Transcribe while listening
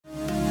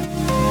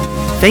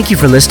Thank you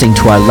for listening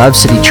to our Love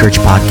City Church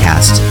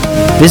podcast.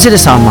 Visit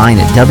us online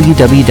at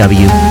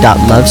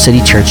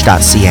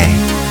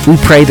www.lovecitychurch.ca. We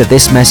pray that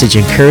this message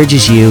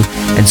encourages you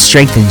and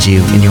strengthens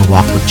you in your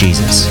walk with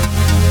Jesus.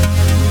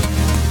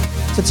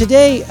 So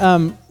today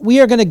we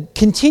are going to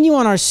continue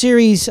on our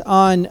series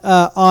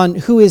on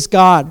who is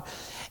God,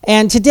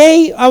 and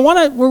today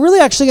we're really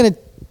actually going to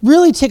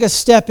take a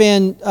step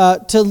in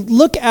to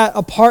look at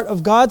a part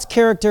of God's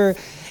character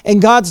and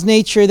God's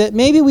nature that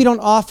maybe we don't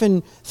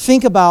often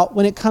think about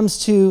when it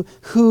comes to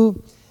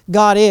who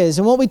God is.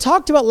 And what we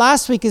talked about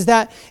last week is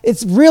that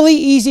it's really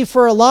easy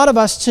for a lot of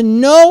us to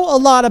know a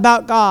lot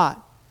about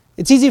God.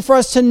 It's easy for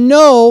us to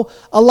know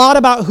a lot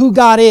about who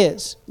God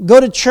is. Go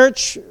to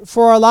church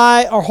for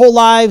our whole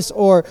lives,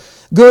 or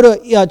go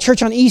to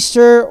church on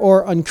Easter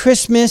or on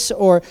Christmas,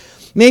 or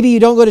maybe you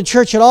don't go to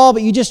church at all,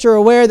 but you just are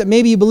aware that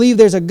maybe you believe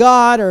there's a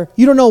God, or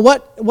you don't know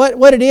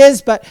what it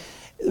is. But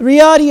the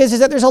reality is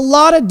that there's a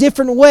lot of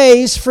different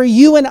ways for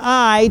you and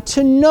I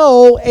to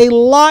know a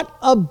lot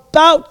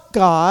about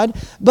God,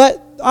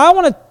 but I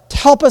want to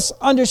help us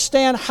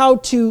understand how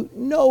to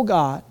know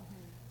God.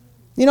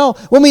 You know,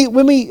 when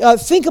we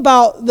think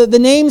about the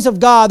names of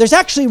God, there's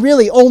actually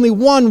really only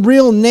one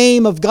real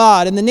name of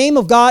God, and the name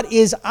of God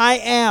is I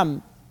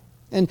Am.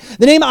 And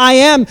the name I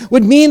Am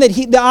would mean that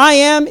the I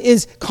Am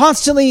is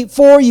constantly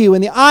for you,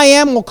 and the I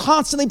Am will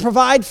constantly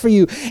provide for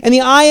you, and the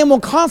I Am will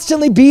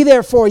constantly be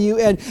there for you.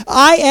 And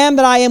I am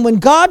that I am. When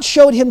God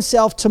showed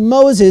himself to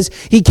Moses,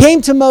 he came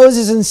to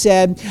Moses and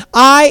said,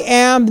 I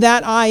am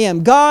that I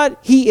am. God,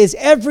 he is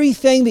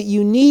everything that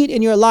you need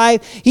in your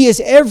life. He is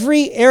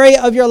every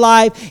area of your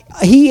life.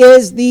 He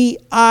is the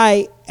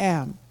I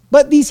Am.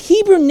 But these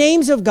Hebrew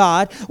names of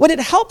God, what it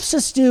helps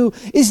us do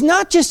is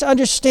not just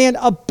understand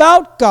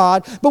about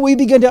God, but we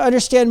begin to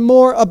understand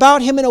more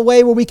about him in a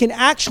way where we can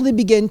actually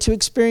begin to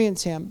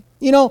experience him.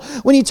 You know,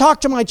 when you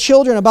talk to my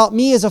children about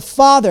me as a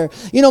father,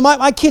 you know,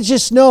 my kids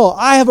just know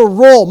I have a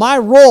role. My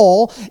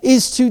role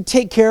is to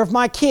take care of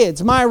my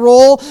kids. My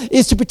role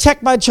is to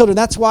protect my children.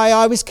 That's why I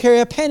always carry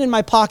a pen in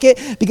my pocket,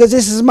 because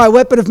this is my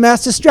weapon of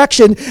mass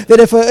destruction,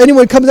 that if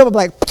anyone comes up, I'm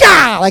like,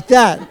 Pah! Like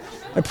that.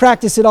 I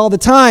practice it all the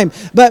time.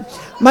 But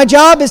my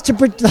job is to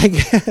protect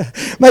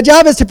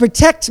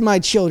my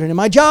children, and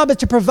my job is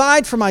to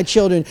provide for my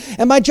children,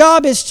 and my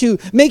job is to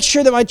make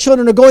sure that my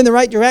children are going the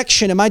right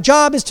direction, and my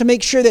job is to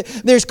make sure that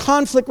there's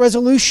conflict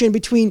resolution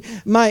between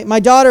my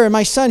daughter and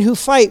my son who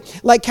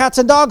fight like cats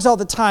and dogs all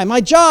the time.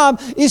 My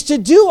job is to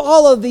do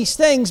all of these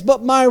things,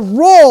 but my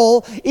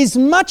role is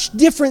much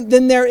different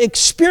than their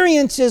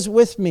experiences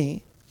with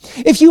me.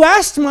 If you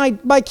asked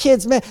my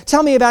kids, man,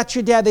 tell me about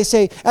your dad, they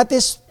say, at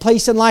this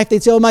place in life,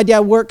 they'd say, oh, my dad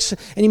works and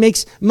he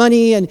makes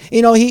money, and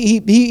you know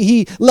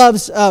he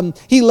loves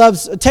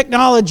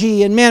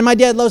technology, and man, my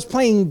dad loves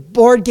playing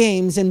board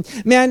games, and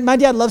man, my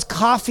dad loves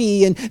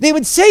coffee, and they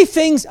would say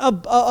things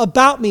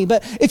about me.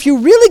 But if you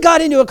really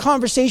got into a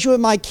conversation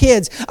with my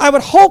kids, I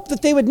would hope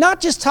that they would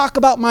not just talk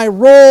about my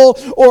role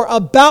or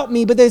about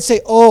me, but they'd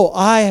say, oh,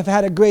 I have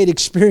had a great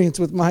experience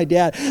with my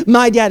dad.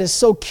 My dad is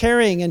so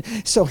caring and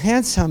so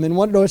handsome, and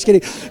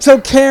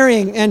so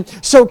caring and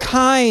so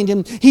kind,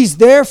 and he's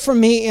there for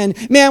me. And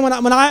man, when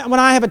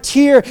I have a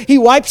tear, he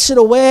wipes it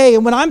away.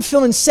 And when I'm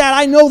feeling sad,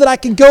 I know that I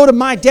can go to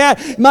my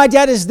dad. My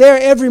dad is there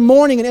every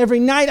morning and every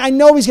night. I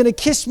know he's going to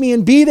kiss me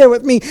and be there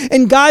with me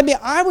and guide me.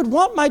 I would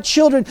want my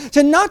children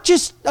to not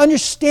just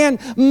understand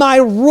my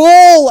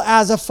role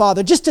as a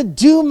father, just to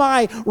do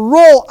my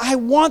role. I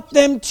want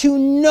them to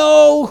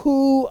know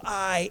who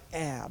I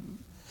am.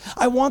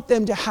 I want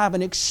them to have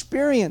an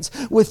experience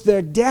with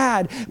their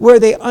dad where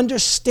they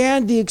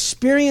understand the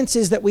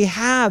experiences that we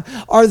have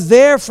are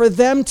there for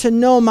them to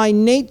know my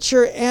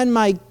nature and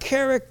my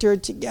character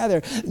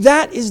together.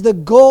 That is the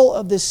goal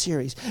of this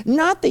series.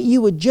 Not that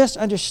you would just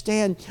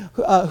understand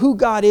who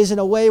God is in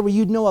a way where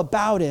you'd know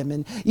about him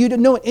and you'd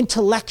know it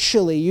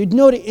intellectually, you'd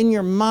know it in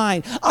your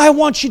mind. I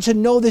want you to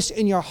know this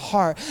in your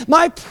heart.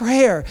 My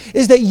prayer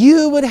is that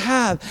you would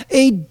have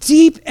a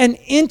deep and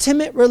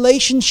intimate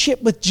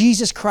relationship with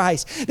Jesus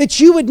Christ, that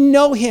you would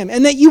know him,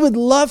 and that you would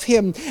love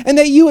him, and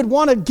that you would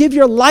want to give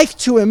your life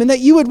to him, and that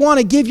you would want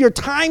to give your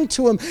time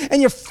to him,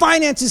 and your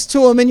finances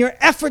to him, and your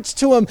efforts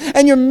to him,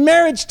 and your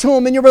marriage to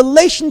him, and your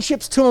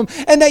relationships to him,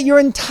 and that your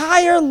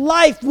entire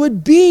life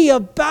would be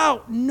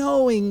about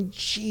knowing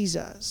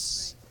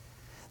Jesus.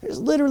 There's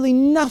literally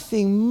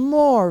nothing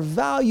more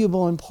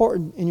valuable and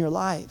important in your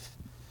life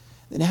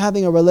than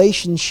having a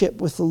relationship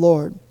with the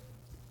Lord.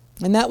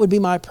 And that would be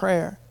my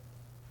prayer.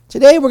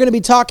 Today we're going to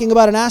be talking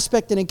about an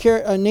aspect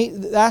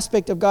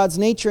of God's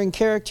nature and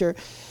character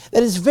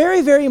that is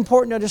very, very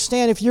important to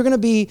understand if you're going to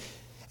be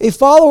a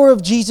follower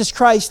of Jesus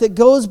Christ, that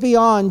goes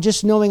beyond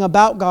just knowing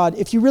about God.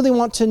 If you really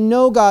want to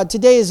know God,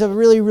 today is a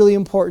really, really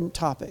important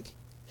topic.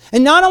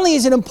 And not only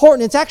is it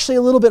important, it's actually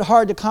a little bit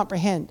hard to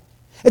comprehend.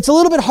 It's a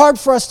little bit hard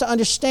for us to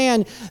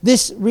understand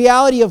this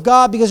reality of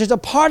God because there's a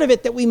part of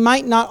it that we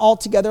might not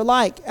altogether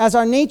like. As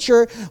our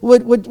nature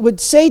would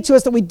say to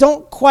us that we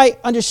don't quite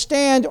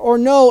understand or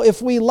know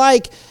if we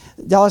like.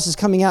 Dallas is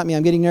coming at me.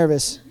 I'm getting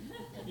nervous.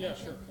 Yeah,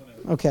 sure.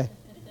 Okay.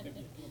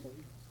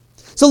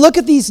 So look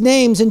at these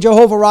names in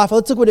Jehovah-Rapha.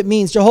 Let's look what it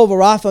means.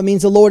 Jehovah-Rapha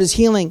means the Lord is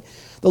healing.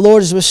 The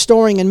Lord is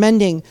restoring and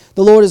mending.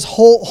 The Lord is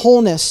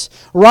wholeness.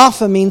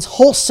 Rapha means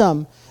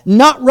wholesome,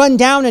 not run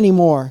down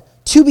anymore,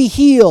 to be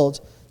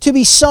healed, to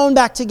be sewn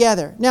back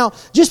together. Now,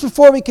 just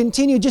before we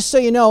continue, just so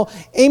you know,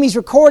 Amy's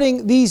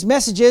recording these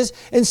messages,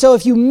 and so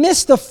if you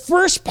missed the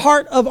first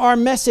part of our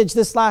message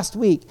this last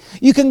week,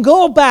 you can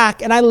go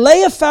back and I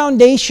lay a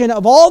foundation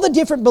of all the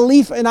different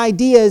beliefs and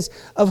ideas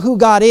of who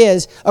God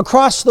is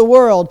across the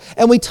world,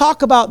 and we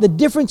talk about the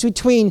difference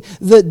between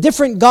the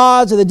different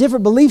gods or the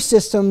different belief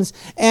systems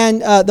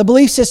and the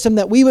belief system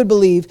that we would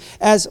believe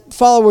as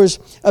followers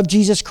of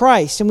Jesus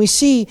Christ. And we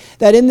see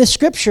that in the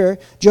scripture,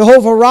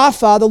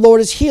 Jehovah-Rapha, the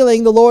Lord is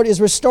healing, the Lord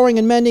is restoring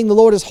and mending. The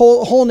Lord is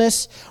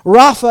wholeness.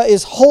 Rapha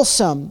is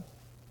wholesome,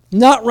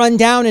 not run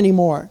down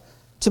anymore,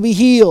 to be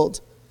healed,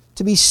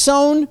 to be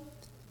sewn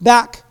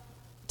back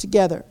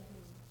together.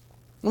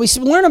 And we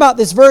learn about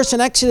this verse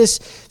in Exodus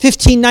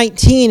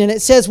 15:19, and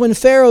it says, when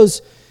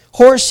Pharaoh's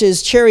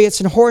horses, chariots,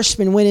 and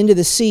horsemen went into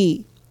the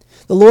sea,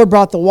 the Lord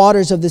brought the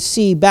waters of the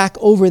sea back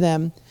over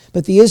them,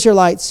 but the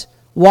Israelites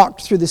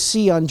walked through the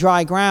sea on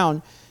dry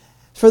ground.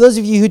 For those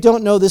of you who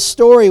don't know this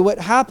story, what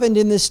happened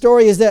in this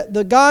story is that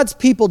the God's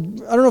people,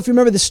 I don't know if you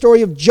remember the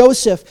story of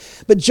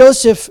Joseph, but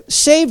Joseph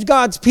saved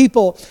God's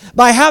people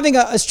by having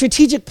a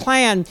strategic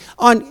plan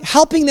on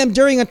helping them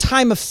during a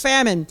time of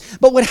famine.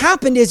 But what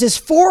happened is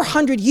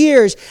 400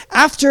 years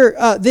after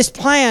this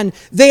plan,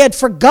 they had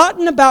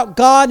forgotten about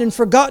God and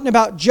forgotten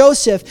about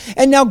Joseph.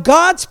 And now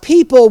God's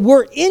people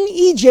were in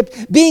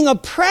Egypt being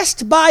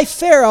oppressed by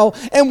Pharaoh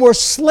and were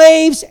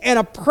slaves and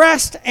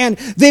oppressed, and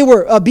they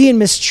were being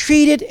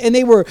mistreated, and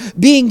they were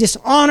being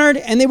dishonored,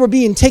 and they were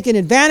being taken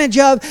advantage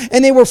of,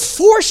 and they were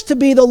forced to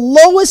be the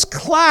lowest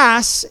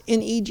class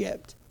in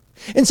Egypt.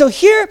 And so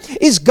here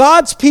is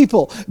God's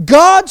people,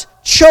 God's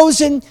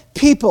chosen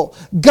people,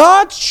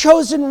 God's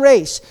chosen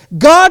race,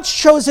 God's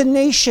chosen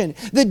nation,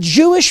 the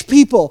Jewish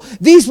people.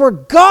 These were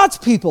God's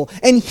people.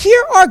 And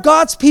here are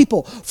God's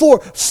people. For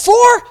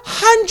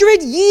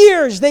 400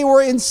 years they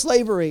were in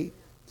slavery.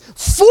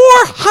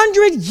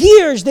 400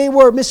 years they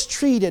were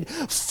mistreated.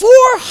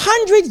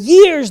 400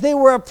 years they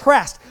were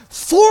oppressed.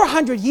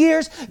 400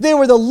 years they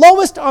were the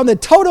lowest on the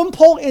totem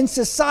pole in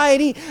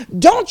society.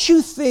 Don't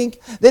you think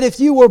that if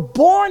you were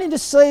born into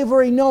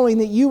slavery knowing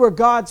that you were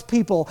God's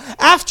people,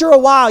 after a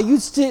while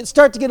you'd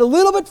start to get a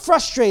little bit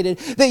frustrated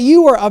that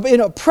you were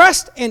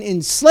oppressed and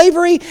in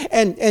slavery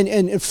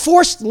and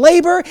forced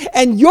labor,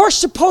 and you're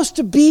supposed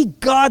to be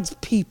God's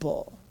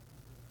people?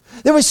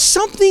 There was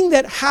something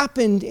that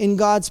happened in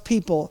God's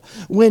people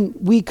when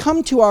we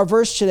come to our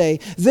verse today.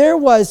 There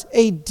was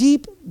a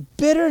deep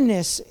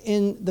bitterness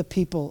in the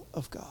people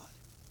of God.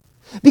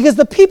 Because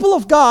the people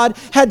of God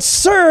had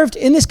served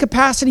in this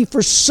capacity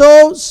for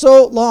so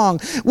long,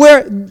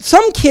 where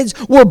some kids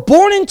were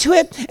born into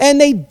it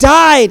and they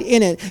died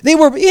in it. They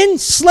were in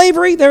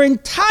slavery their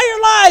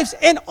entire lives,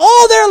 and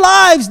all their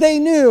lives they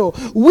knew,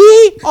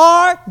 we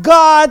are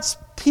God's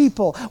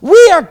people.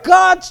 We are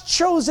God's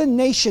chosen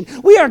nation.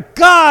 We are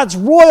God's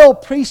royal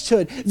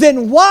priesthood.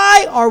 Then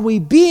why are we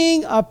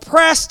being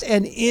oppressed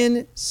and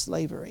in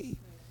slavery?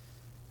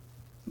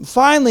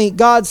 Finally,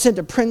 God sent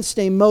a prince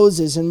named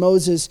Moses, and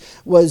Moses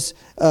was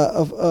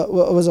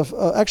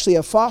actually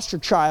a foster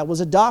child,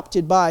 was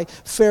adopted by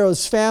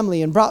Pharaoh's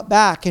family and brought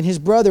back, and his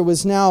brother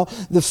was now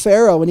the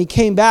Pharaoh, and he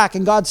came back,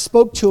 and God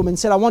spoke to him and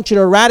said, I want you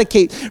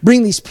to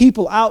bring these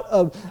people out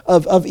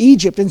of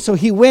Egypt. And so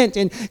he went,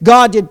 and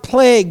God did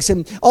plagues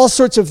and all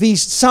sorts of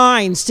these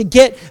signs to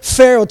get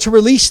Pharaoh to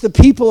release the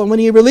people. And when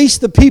he released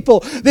the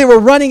people, they were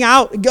running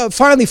out.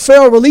 Finally,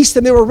 Pharaoh released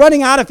them. They were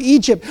running out of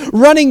Egypt,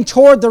 running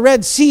toward the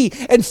Red Sea.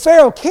 And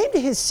Pharaoh came to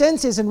his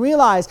senses and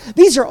realized,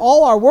 these are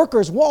all our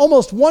workers.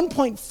 Almost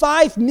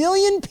 1.5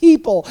 million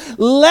people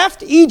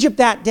left Egypt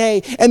that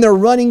day, and they're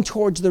running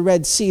towards the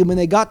Red Sea. And when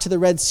they got to the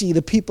Red Sea,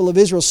 the people of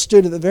Israel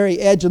stood at the very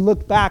edge and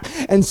looked back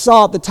and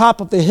saw at the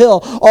top of the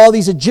hill all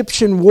these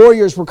Egyptian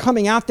warriors were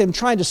coming at them,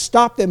 trying to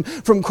stop them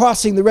from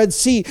crossing the Red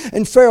Sea.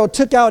 And Pharaoh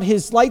took out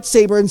his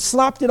lightsaber and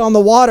slapped it on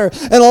the water,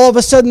 and all of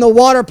a sudden the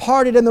water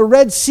parted and the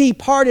Red Sea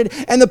parted,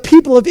 and the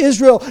people of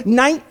Israel,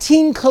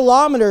 19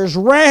 kilometers,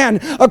 ran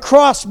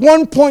across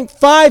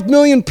 1.5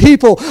 million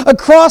people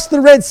across the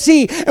Red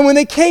Sea. And when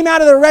they came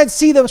out of the Red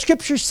Sea, the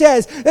scripture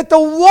says that the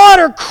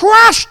water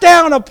crashed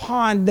down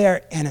upon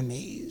their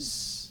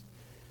enemies.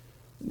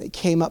 They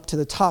came up to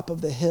the top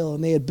of the hill,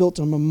 and they had built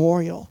a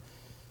memorial.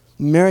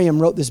 Miriam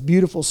wrote this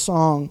beautiful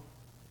song.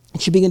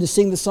 And she began to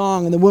sing the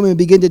song, and the women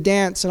began to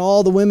dance, and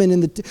all the women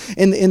in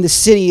the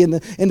city and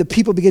the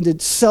people began to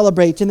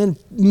celebrate. And then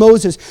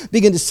Moses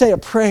began to say a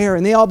prayer,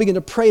 and they all began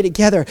to pray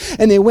together.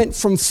 And they went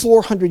from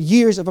 400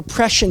 years of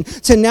oppression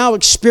to now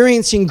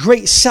experiencing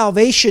great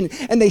salvation.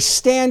 And they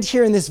stand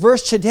here in this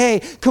verse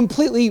today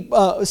completely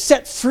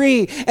set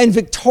free and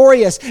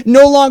victorious,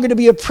 no longer to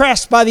be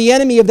oppressed by the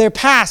enemy of their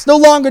past, no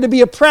longer to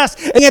be oppressed,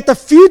 and yet the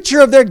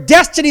future of their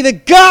destiny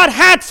that God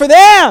had for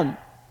them.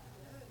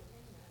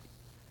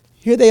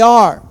 Here they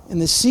are in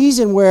the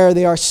season where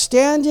they are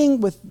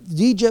standing with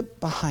Egypt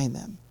behind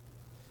them.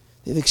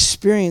 They've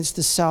experienced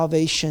the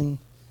salvation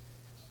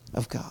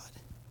of God.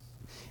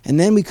 And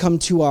then we come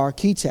to our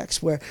key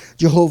text where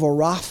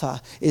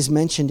Jehovah-Rapha is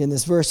mentioned in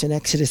this verse, in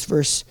Exodus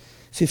verse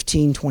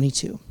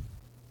 15:22.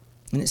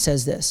 And it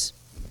says this: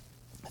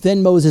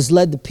 Then Moses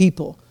led the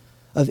people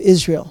of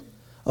Israel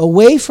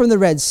away from the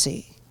Red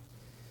Sea,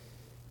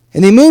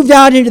 and they moved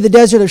out into the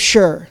desert of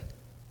Shur.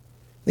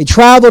 They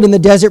traveled in the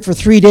desert for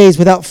 3 days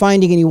without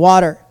finding any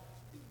water.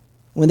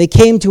 When they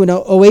came to an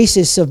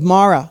oasis of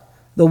Marah,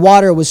 the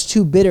water was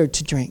too bitter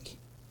to drink.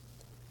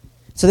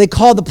 So they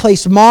called the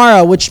place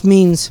Marah, which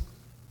means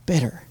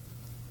bitter.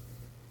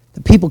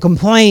 The people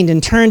complained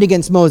and turned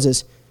against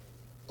Moses.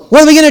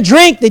 What are we going to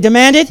drink? They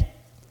demanded.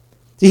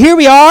 So here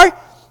we are.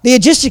 They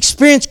had just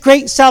experienced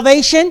great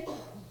salvation.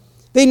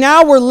 They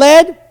now were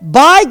led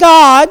by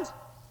God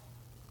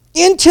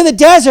into the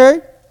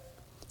desert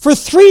for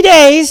 3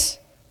 days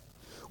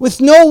with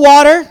no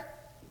water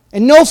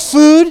and no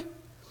food.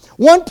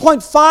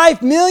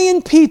 1.5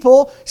 million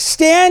people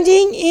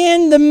standing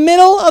in the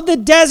middle of the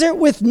desert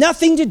with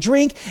nothing to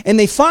drink, and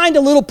they find a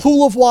little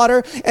pool of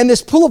water, and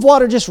this pool of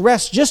water just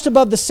rests just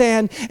above the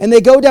sand, and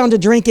they go down to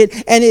drink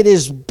it, and it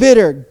is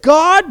bitter.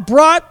 God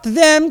brought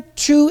them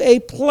to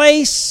a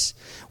place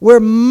where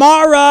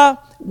Marah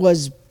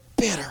was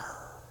bitter.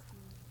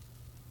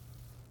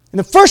 And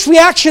the first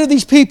reaction of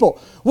these people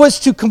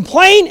was to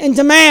complain and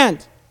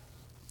demand.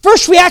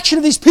 First reaction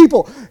of these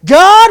people: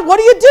 God, what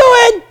are you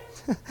doing?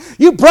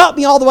 You brought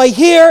me all the way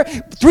here,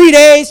 3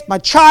 days, my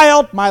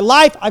child, my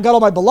life, I've got all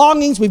my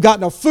belongings, we've got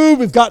no food,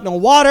 we've got no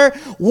water.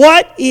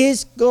 What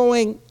is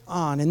going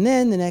on? And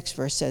then the next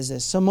verse says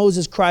this: So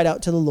Moses cried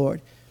out to the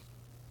Lord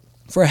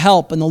for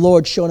help, and the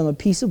Lord showed him a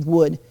piece of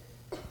wood,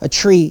 a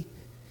tree.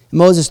 And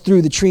Moses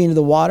threw the tree into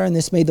the water, and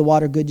this made the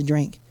water good to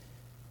drink.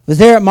 It was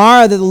there at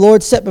Marah that the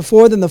Lord set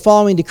before them the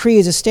following decree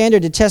as a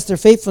standard to test their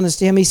faithfulness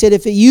to Him. He said,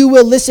 If you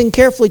will listen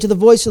carefully to the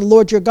voice of the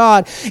Lord your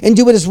God and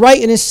do what is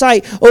right in His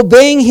sight,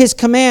 obeying His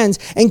commands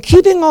and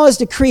keeping all His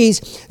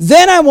decrees,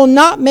 then I will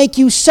not make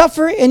you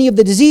suffer any of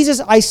the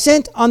diseases I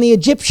sent on the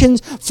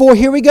Egyptians. For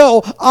here we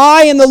go: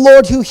 I am the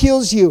Lord who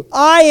heals you.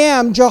 I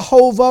am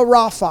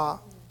Jehovah-Rapha.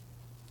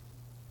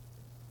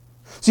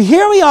 So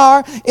here we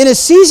are in a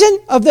season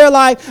of their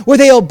life where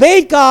they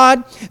obeyed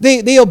God,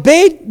 they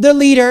obeyed their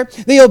leader,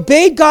 they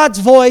obeyed God's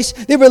voice,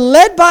 they were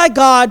led by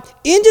God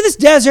into this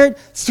desert,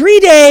 3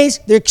 days,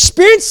 they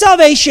experienced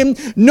salvation,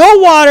 no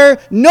water,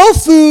 no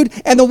food,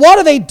 and the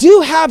water they do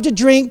have to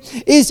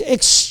drink is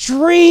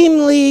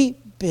extremely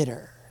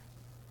bitter.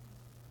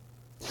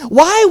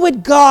 Why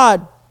would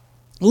God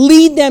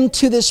lead them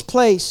to this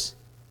place?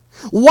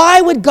 Why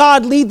would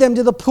God lead them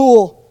to the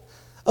pool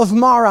of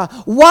Marah?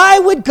 Why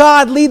would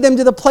God lead them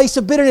to the place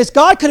of bitterness?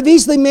 God could have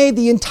easily made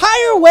the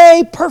entire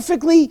way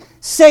perfectly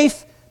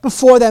safe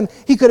before them.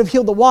 He could have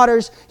healed the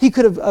waters. He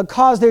could have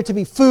caused there to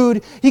be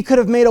food. He could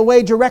have made a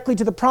way directly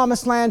to the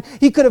promised land.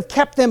 He could have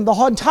kept them the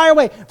whole entire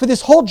way for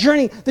this whole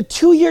journey, the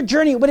 2-year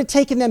journey it would have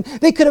taken them.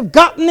 They could have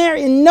gotten there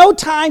in no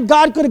time.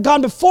 God could have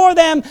gone before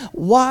them.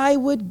 Why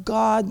would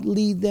God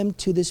lead them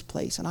to this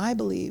place? And I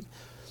believe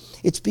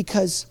it's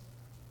because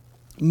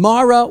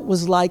Marah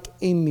was like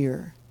a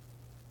mirror.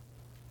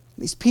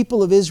 These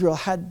people of Israel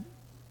had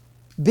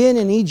been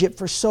in Egypt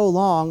for so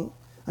long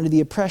under the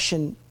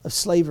oppression of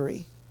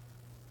slavery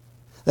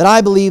that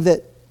I believe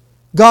that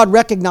God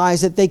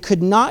recognized that they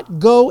could not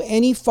go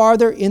any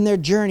farther in their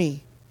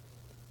journey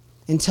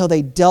until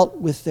they dealt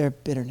with their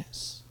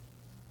bitterness.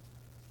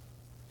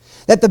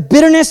 That the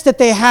bitterness that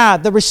they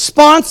had, the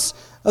response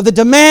of the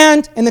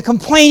demand and the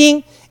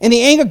complaining and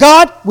the anger,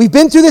 God, we've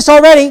been through this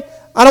already.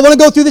 I don't want to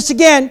go through this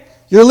again.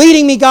 You're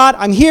leading me, God.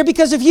 I'm here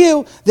because of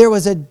you. There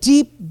was a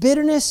deep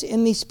bitterness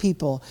in these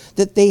people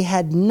that they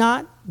had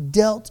not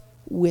dealt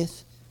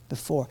with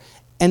before.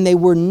 And they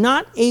were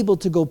not able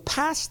to go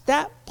past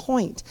that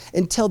point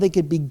until they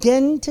could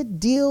begin to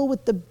deal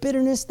with the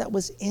bitterness that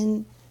was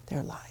in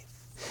their life.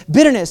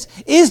 Bitterness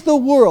is the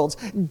world's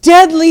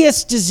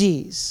deadliest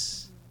disease.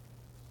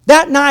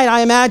 That night,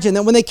 I imagine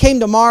that when they came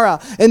to Marah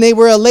and they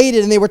were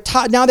elated and they were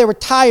now they were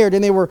tired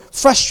and they were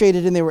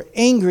frustrated and they were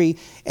angry,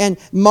 and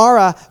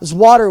Marah's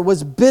water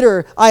was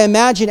bitter. I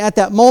imagine at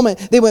that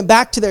moment they went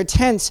back to their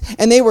tents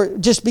and they were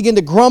just begin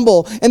to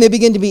grumble and they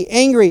begin to be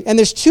angry. And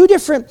there's two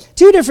different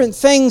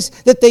things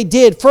that they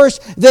did.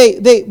 First,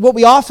 they what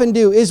we often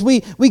do is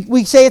we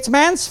say it's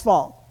man's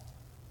fault.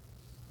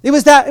 It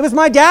was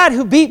my dad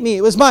who beat me.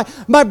 It was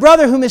my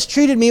brother who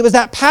mistreated me. It was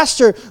that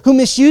pastor who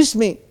misused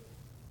me.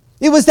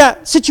 It was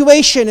that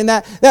situation and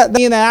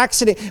that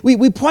accident.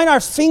 We point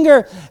our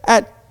finger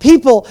at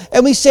people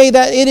and we say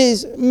that it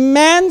is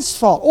man's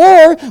fault.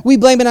 Or we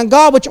blame it on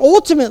God, which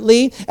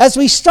ultimately, as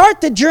we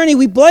start the journey,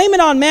 we blame it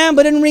on man.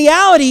 But in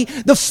reality,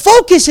 the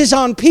focus is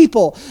on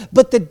people.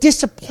 But the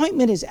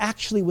disappointment is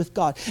actually with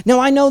God. Now,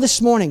 I know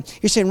this morning,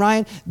 you're saying,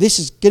 Ryan, this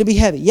is going to be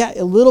heavy. Yeah,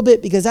 a little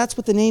bit, because that's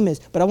what the name is.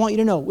 But I want you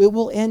to know, it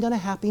will end on a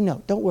happy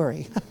note. Don't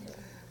worry.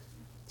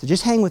 So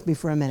just hang with me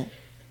for a minute.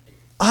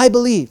 I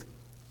believe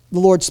the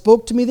Lord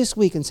spoke to me this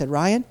week and said,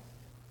 Ryan,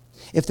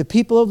 if the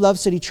people of Love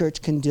City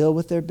Church can deal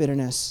with their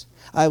bitterness,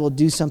 I will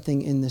do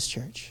something in this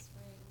church.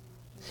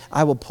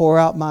 I will pour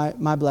out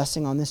my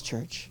blessing on this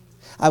church.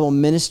 I will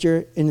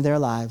minister into their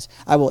lives.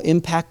 I will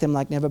impact them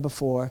like never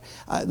before.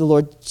 The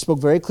Lord spoke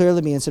very clearly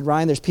to me and said,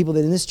 Ryan, there's people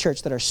that in this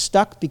church that are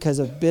stuck because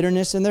of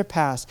bitterness in their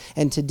past.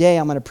 And today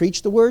I'm going to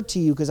preach the word to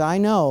you because I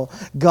know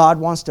God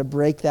wants to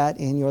break that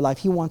in your life.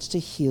 He wants to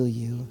heal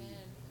you. Amen.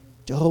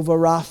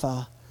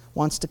 Jehovah-Rapha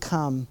wants to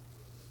come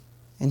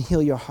and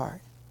heal your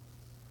heart.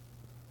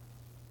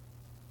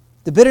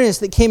 The bitterness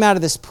that came out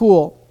of this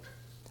pool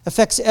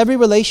affects every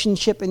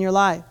relationship in your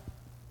life.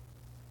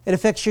 It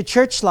affects your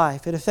church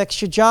life. It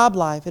affects your job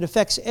life. It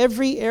affects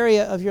every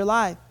area of your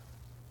life.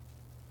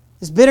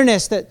 This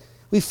bitterness that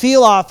we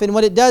feel often,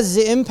 what it does is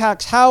it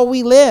impacts how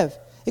we live.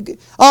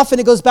 Often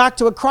it goes back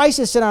to a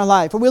crisis in our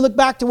life, or we look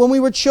back to when we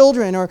were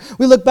children, or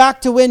we look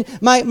back to when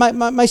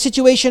my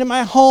situation at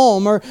my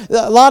home, or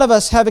a lot of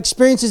us have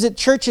experiences at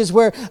churches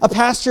where a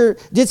pastor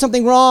did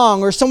something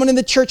wrong, or someone in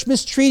the church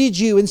mistreated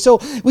you, and so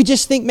we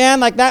just think, man,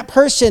 like that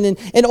person,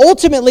 and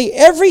ultimately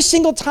every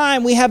single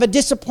time we have a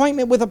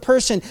disappointment with a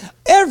person,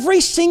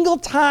 every single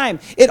time,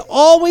 it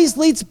always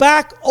leads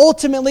back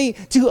ultimately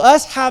to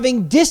us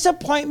having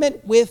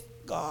disappointment with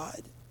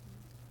God.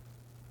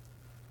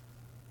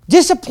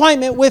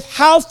 Disappointment with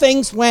how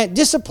things went.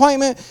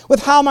 Disappointment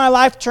with how my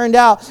life turned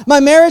out. My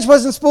marriage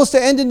wasn't supposed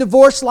to end in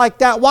divorce like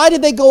that. Why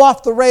did they go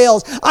off the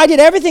rails? I did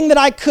everything that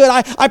I could.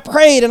 I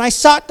prayed and I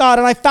sought God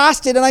and I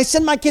fasted and I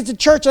sent my kids to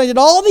church and I did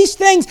all these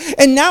things,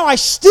 and now I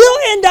still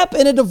end up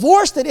in a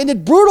divorce that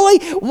ended brutally.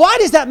 Why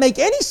does that make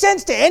any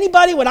sense to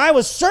anybody when I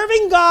was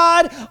serving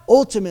God?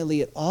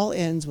 Ultimately, it all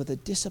ends with a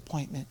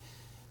disappointment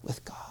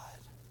with God.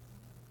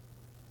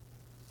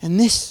 And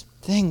this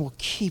thing will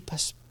keep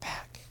us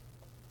back.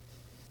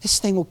 This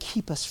thing will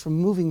keep us from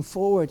moving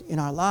forward in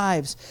our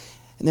lives.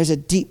 And there's a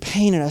deep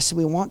pain in us, and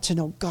we want to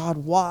know, God,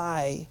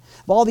 why?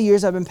 Of all the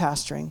years I've been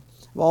pastoring,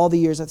 of all the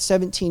years,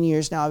 17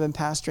 years now I've been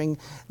pastoring,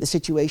 the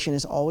situation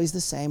is always the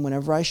same.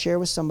 Whenever I share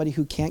with somebody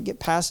who can't get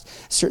past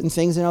certain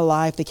things in their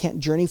life, they can't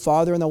journey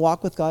farther in the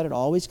walk with God, it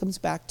always comes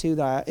back to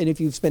that. And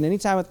if you've spent any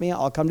time with me,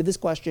 I'll come to this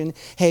question.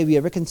 Hey, have you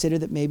ever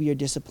considered that maybe you're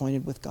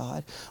disappointed with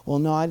God? Well,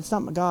 no, it's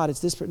not God, it's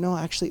this. No,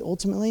 actually,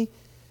 ultimately,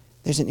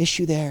 there's an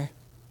issue there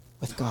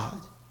with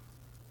God.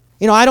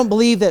 You know, I don't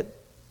believe that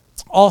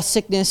all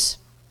sickness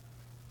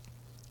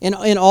I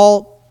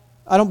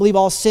don't believe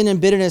all sin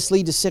and bitterness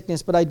lead to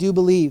sickness, but I do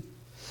believe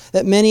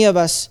that many of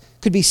us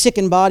could be sick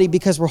in body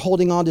because we're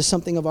holding on to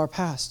something of our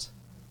past.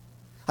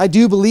 I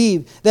do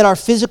believe that our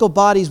physical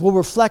bodies will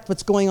reflect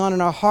what's going on in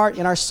our heart,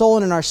 in our soul,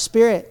 and in our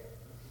spirit.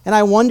 And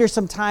I wonder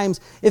sometimes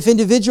if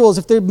individuals,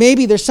 if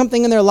there's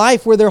something in their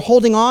life where they're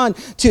holding on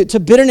to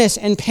bitterness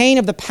and pain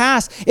of the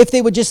past, if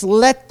they would just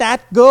let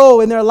that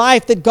go in their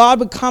life, that God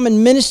would come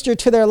and minister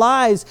to their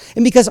lives.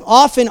 And because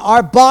often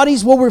our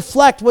bodies will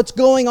reflect what's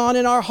going on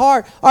in our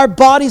heart. Our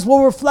bodies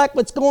will reflect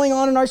what's going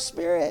on in our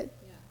spirit.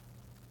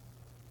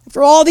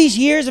 For all these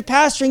years of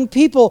pastoring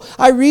people,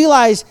 I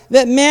realize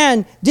that,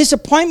 man,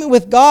 disappointment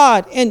with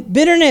God and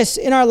bitterness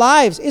in our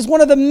lives is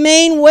one of the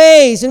main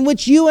ways in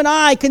which you and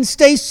I can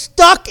stay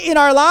stuck in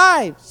our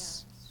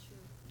lives.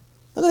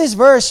 Look at this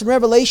verse in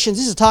Revelations.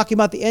 This is talking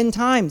about the end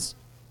times.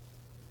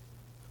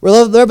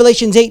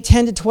 Revelations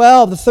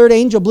 8:10-12, the third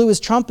angel blew his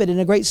trumpet, and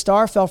a great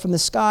star fell from the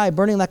sky,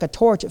 burning like a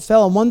torch. It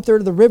fell on 1/3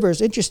 of the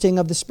rivers, interesting,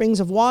 of the springs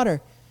of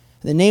water.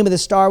 And the name of the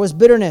star was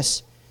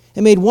Bitterness.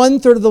 It made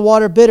 1/3 of the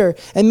water bitter,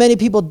 and many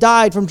people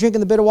died from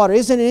drinking the bitter water.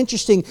 Isn't it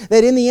interesting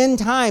that in the end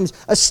times,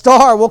 a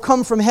star will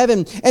come from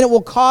heaven, and it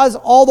will cause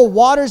all the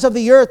waters of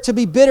the earth to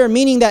be bitter,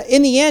 meaning that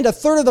in the end,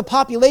 1/3 of the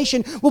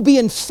population will be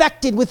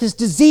infected with this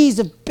disease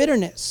of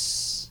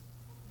bitterness.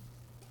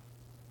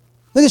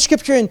 Look at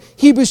scripture in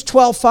Hebrews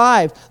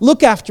 12:5.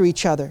 Look after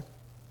each other.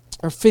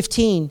 Or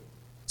 15.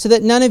 So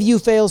that none of you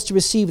fails to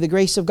receive the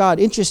grace of God.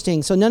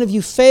 Interesting. So none of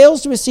you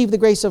fails to receive the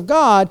grace of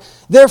God.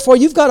 Therefore,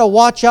 you've got to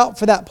watch out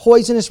for that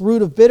poisonous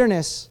root of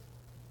bitterness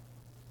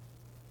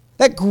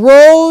that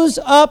grows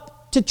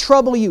up to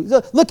trouble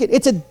you. Look,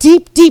 it's a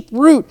deep, deep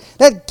root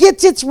that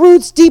gets its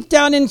roots deep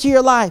down into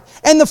your life.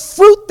 And the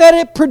fruit that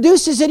it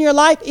produces in your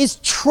life is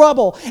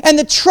trouble. And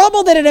the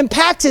trouble that it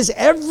impacts is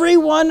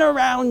everyone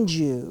around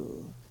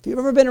you. If you've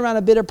ever been around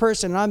a bitter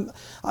person, and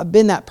I've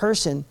been that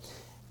person,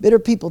 bitter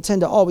people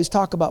tend to always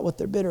talk about what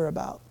they're bitter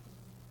about.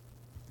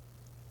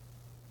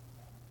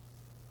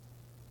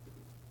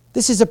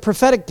 This is a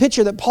prophetic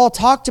picture that Paul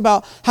talked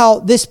about, how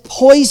this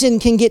poison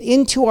can get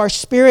into our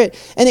spirit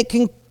and it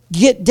can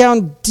get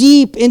down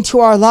deep into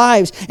our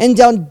lives and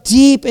down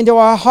deep into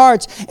our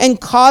hearts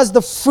and cause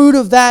the fruit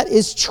of that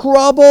is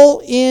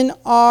trouble in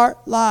our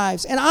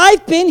lives. And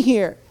I've been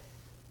here.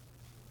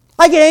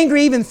 I get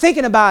angry even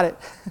thinking about it.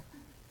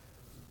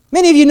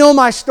 Many of you know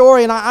my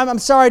story, and I'm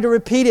sorry to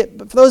repeat it,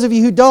 but for those of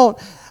you who don't,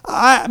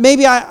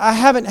 maybe I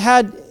haven't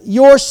had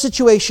your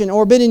situation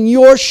or been in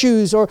your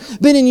shoes or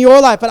been in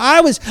your life, but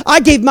I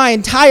gave my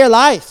entire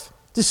life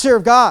to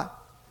serve God.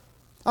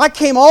 I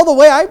came all the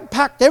way, I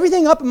packed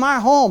everything up in my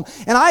home,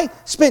 and I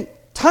spent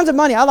tons of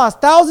money. I lost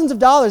thousands of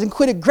dollars and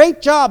quit a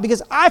great job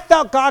because I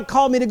felt God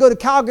called me to go to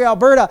Calgary,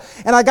 Alberta.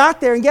 And I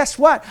got there, and guess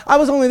what? I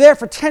was only there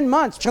for 10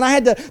 months. And I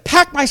had to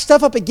pack my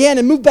stuff up again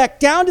and move back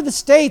down to the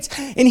States.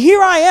 And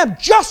here I am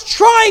just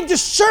trying to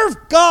serve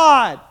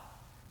God.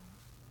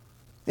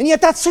 And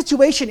yet that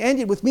situation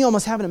ended with me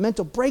almost having a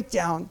mental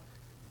breakdown.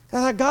 And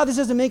I thought, God, this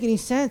doesn't make any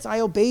sense. I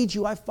obeyed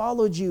you. I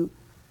followed you.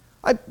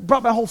 I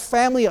brought my whole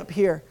family up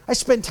here. I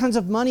spent tons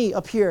of money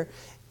up here.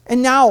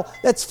 And now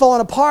that's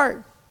fallen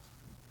apart.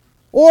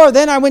 Or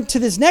then I went to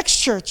this next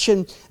church,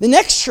 and the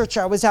next church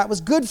I was at was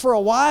good for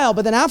a while,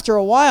 but then after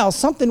a while,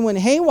 something went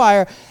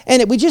haywire,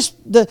 and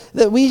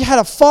we had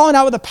a falling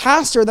out with the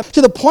pastor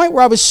to the point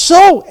where I was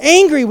so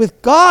angry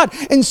with God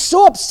and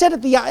so upset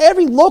at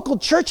every local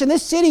church in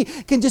this city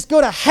can just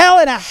go to hell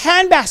in a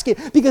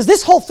handbasket because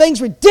this whole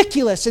thing's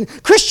ridiculous, and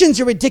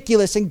Christians are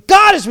ridiculous, and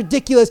God is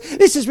ridiculous.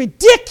 This is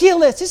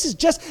ridiculous. This is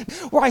just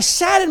where I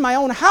sat in my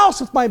own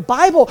house with my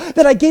Bible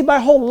that I gave my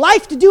whole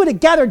life to do to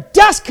gather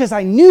dust because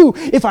I knew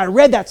if I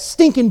read that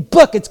stinking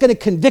book, it's going to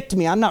convict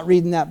me. I'm not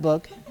reading that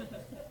book.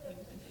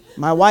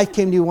 My wife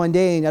came to me one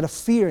day and out of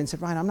fear and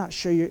said, Ryan, I'm not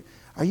sure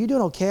are you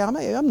doing okay?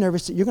 I'm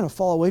nervous that you're going to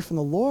fall away from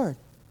the Lord.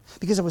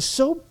 Because I was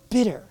so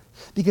bitter.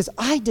 Because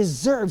I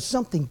deserved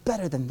something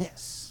better than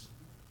this.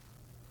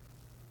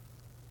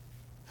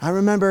 I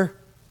remember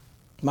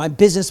my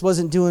business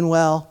wasn't doing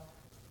well.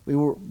 We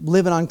were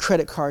living on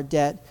credit card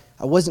debt.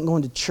 I wasn't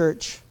going to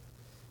church.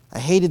 I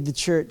hated the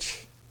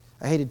church.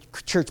 I hated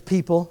church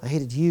people. I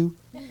hated you.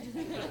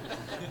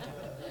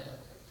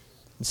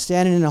 I'm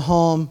standing in a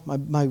home.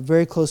 My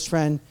very close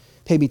friend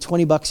paid me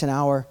 $20 an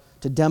hour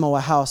to demo a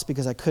house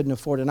because I couldn't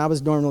afford it. And I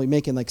was normally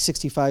making like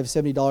 $65,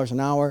 $70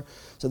 an hour.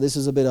 So this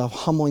was a bit of a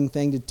humbling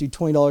thing to do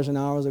 $20 an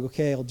hour. I was like,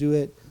 okay, I'll do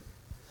it.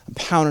 I'm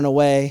pounding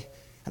away.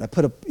 And I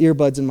put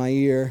earbuds in my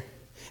ear.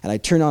 And I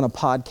turned on a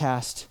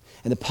podcast.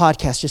 And the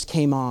podcast just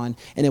came on.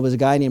 And it was a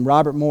guy named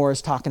Robert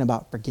Morris talking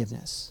about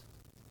forgiveness.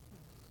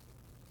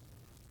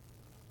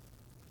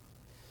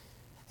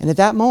 And at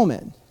that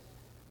moment,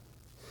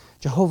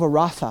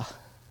 Jehovah-Rapha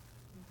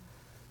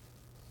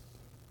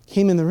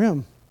came in the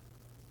room.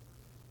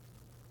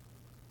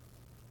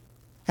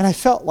 And I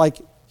felt like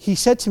he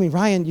said to me,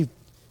 Ryan, you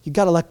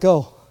got to let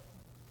go.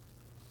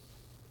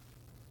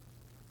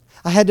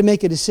 I had to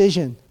make a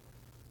decision.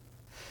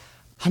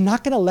 I'm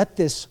not going to let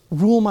this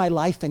rule my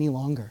life any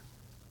longer.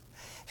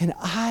 And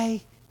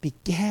I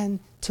began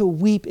to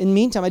weep. In the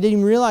meantime, I didn't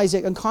even realize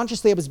it.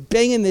 Unconsciously, I was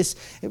banging this.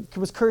 It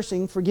was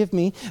cursing, forgive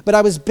me. But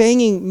I was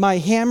banging my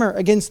hammer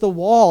against the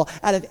wall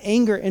out of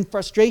anger and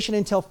frustration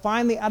until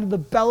finally out of the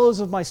bellows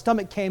of my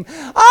stomach came,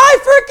 I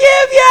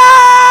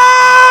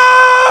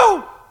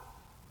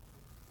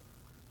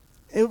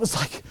forgive you! It was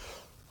like,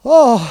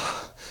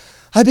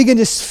 I began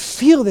to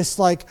feel this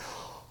like,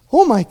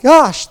 oh my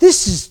gosh,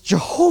 this is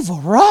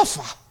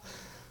Jehovah-Rapha.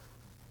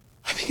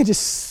 I began to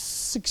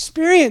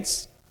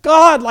experience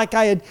God like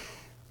I had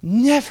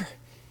never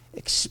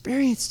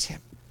experienced Him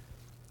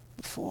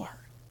before.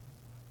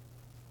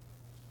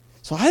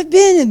 So I've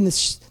been in the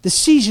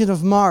season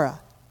of Mara,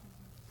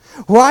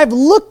 where I've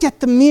looked at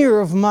the mirror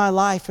of my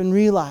life and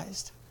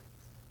realized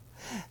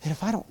that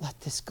if I don't let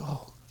this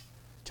go,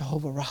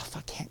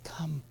 Jehovah-Rapha can't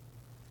come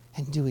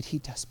and do what He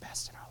does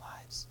best in our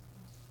lives,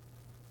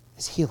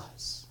 is heal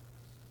us.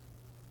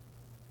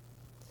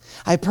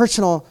 I have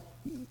personal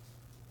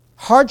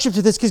hardship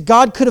to this because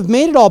God could have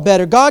made it all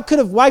better. God could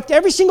have wiped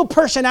every single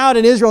person out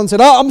in Israel and said,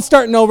 I'm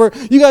starting over.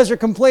 You guys are a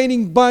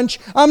complaining bunch.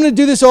 I'm going to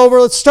do this over.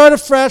 Let's start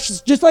afresh.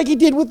 It's just like He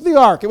did with the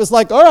ark. It was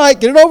like, all right,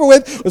 get it over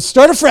with. Let's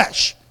start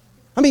afresh.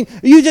 I mean,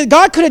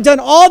 God could have done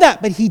all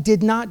that, but He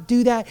did not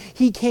do that.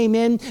 He came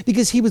in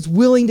because He was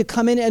willing to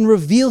come in and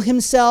reveal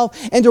Himself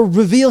and to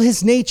reveal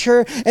His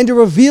nature and to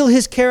reveal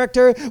His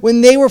character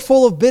when they were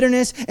full of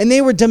bitterness and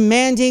they were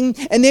demanding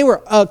and they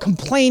were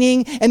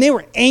complaining and they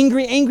were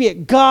angry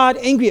at God,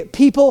 angry at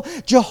people.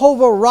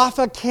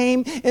 Jehovah-Rapha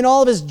came in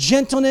all of His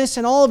gentleness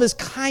and all of His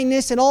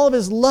kindness and all of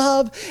His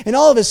love and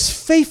all of His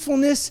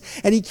faithfulness,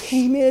 and He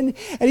came in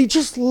and He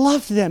just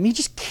loved them. He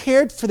just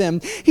cared for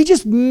them. He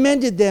just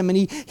mended them and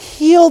He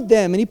healed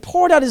them and He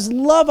poured out His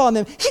love on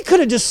them. He could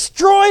have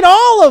destroyed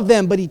all of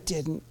them, but He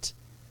didn't,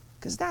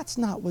 because that's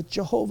not what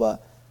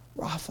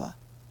Jehovah-Rapha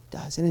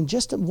does. And in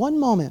just one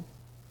moment,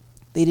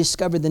 they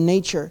discovered the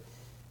nature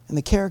and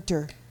the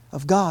character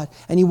of God.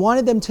 And He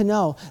wanted them to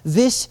know,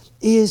 this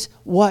is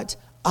what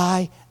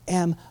I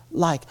am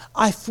like.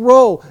 I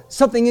throw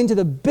something into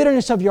the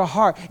bitterness of your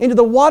heart, into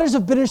the waters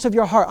of bitterness of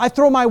your heart. I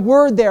throw my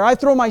word there. I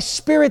throw my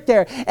spirit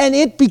there, and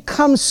it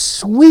becomes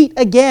sweet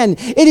again.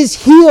 It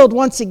is healed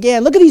once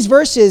again. Look at these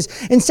verses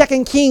in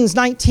 2 Kings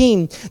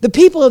 19. The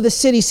people of the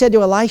city said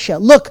to Elisha,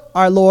 look,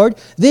 our Lord,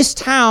 this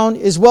town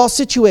is well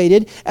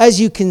situated,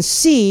 as you can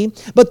see,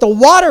 but the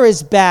water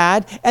is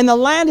bad and the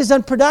land is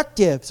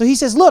unproductive. So he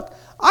says, look,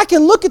 I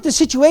can look at the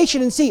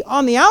situation and see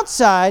on the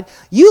outside,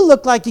 you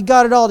look like you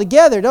got it all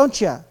together,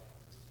 don't you?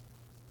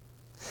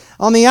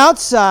 On the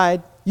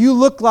outside, you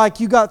look like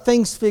you got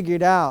things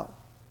figured out.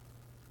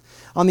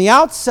 On the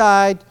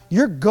outside,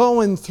 you're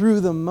going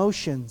through the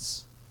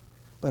motions.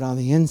 But on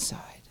the inside,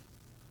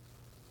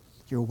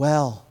 your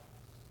well,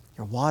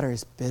 your water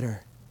is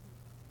bitter,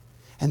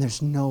 and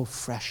there's no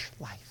fresh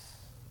life.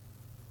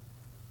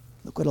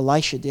 Look what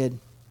Elisha did.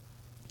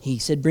 He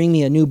said, bring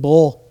me a new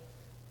bowl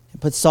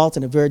and put salt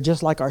in it, very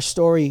just like our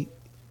story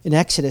in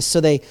Exodus.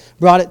 So they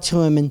brought it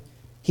to him, and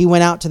he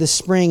went out to the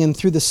spring and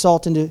threw the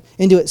salt into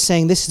it,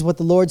 saying, this is what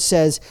the Lord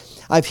says,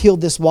 I've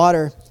healed this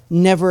water.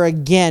 Never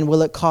again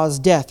will it cause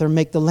death or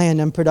make the land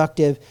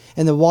unproductive,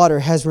 and the water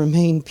has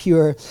remained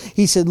pure.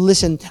 He said,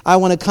 listen, I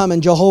want to come,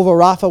 and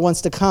Jehovah-Rapha wants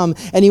to come,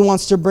 and he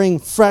wants to bring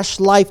fresh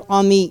life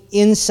on the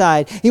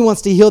inside. He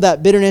wants to heal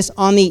that bitterness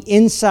on the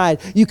inside.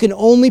 You can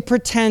only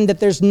pretend that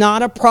there's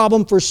not a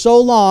problem for so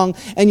long,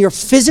 and your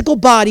physical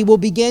body will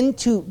begin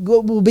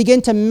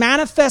to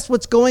manifest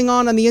what's going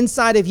on the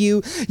inside of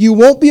you. You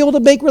won't be able to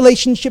make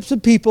relationships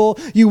with people.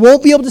 You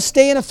won't be able to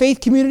stay in a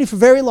faith community for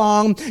very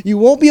long. You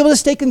won't be able to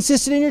stay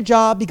consistent in your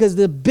job because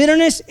the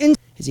bitterness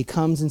as he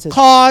comes and says,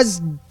 cause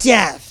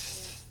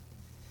death.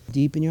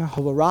 Deep in your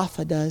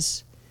Jehovah-Rapha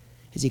does,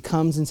 as he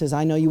comes and says,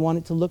 I know you want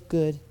it to look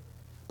good,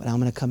 but I'm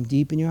going to come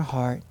deep in your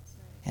heart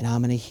and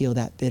I'm going to heal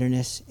that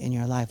bitterness in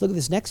your life. Look at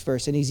this next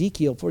verse in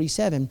Ezekiel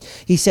 47.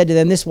 He said to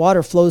them, this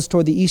water flows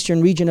toward the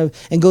eastern region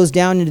and goes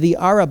down into the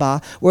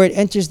Arabah, where it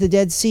enters the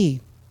Dead Sea.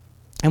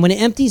 And when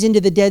it empties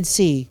into the Dead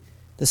Sea,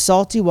 the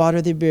salty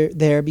water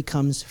there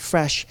becomes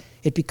fresh.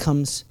 It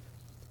becomes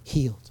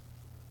healed.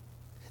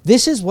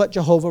 This is what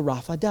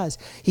Jehovah-Rapha does.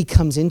 He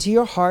comes into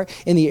your heart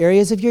in the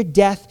areas of your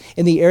death,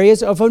 in the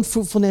areas of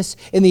unfruitfulness,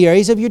 in the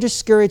areas of your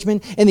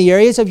discouragement, in the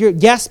areas of your,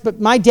 yes,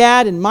 but my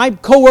dad and my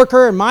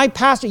coworker and my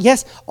pastor,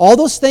 yes, all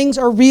those things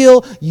are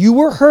real. You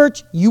were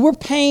hurt. You were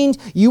pained.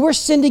 You were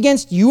sinned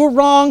against. You were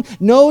wrong.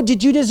 No,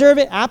 did you deserve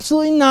it?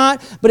 Absolutely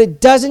not. But it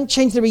doesn't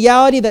change the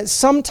reality that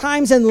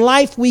sometimes in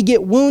life we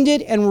get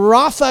wounded, and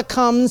Rapha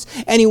comes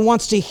and he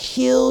wants to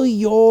heal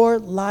your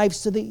life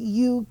so that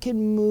you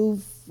can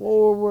move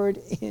forward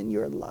in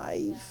your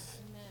life.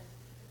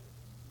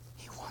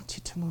 He wants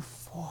you to move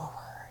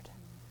forward.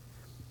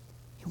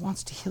 He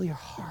wants to heal your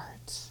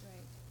heart.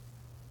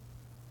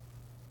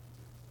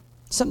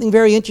 Something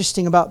very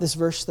interesting about this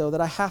verse, though,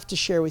 that I have to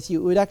share with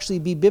you. It would actually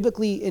be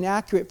biblically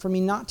inaccurate for me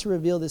not to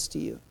reveal this to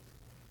you.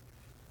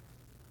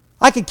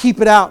 I could keep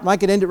it out. I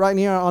could end it right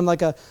here on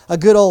like a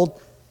good old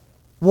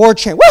war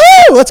chant.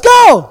 Woohoo! Let's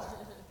go!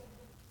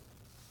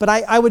 But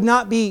I would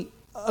not be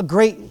a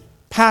great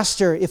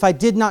pastor if I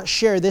did not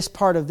share this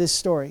part of this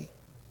story.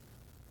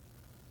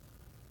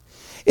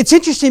 It's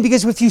interesting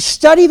because if you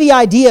study the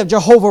idea of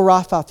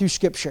Jehovah-Rapha through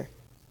Scripture,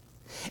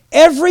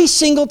 every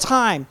single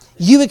time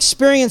you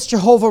experience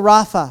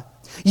Jehovah-Rapha,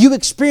 you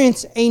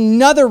experience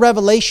another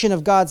revelation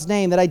of God's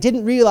name that I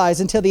didn't realize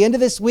until the end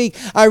of this week.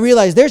 I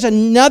realized there's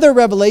another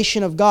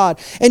revelation of God.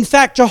 In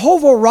fact,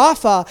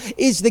 Jehovah-Rapha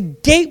is the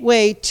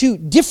gateway to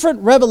different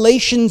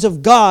revelations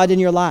of God in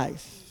your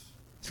life.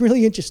 It's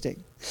really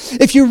interesting.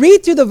 If you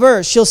read through the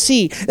verse, you'll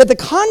see that the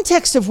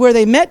context of where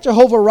they met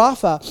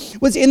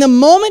Jehovah-Rapha was in the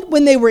moment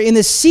when they were in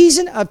a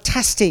season of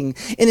testing,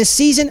 in a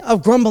season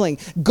of grumbling.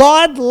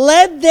 God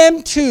led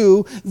them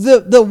to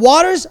the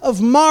waters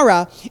of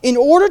Marah in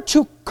order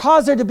to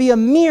cause there to be a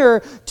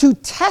mirror to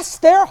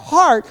test their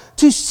heart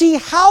to see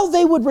how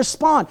they would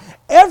respond.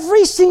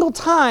 Every single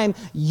time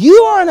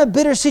you are in a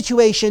bitter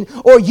situation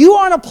or you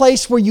are in a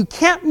place where you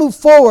can't move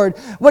forward,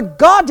 what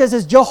God does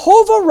is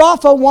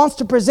Jehovah-Rapha wants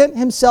to present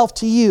himself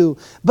to you,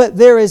 but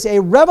there is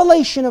a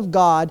revelation of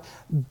God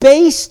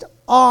based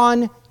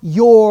on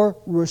your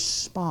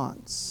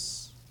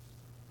response.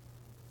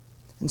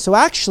 And so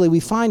actually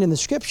we find in the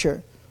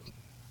Scripture,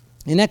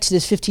 in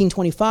Exodus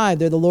 15:25,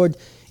 there the Lord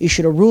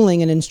issued a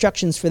ruling and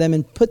instructions for them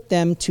and put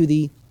them to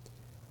the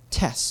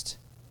test.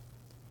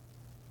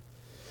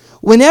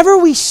 Whenever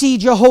we see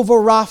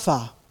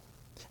Jehovah-Rapha,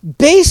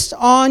 based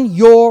on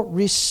your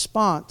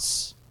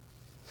response.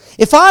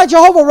 If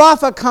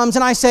Jehovah-Rapha comes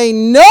and I say,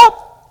 nope,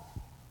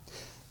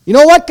 you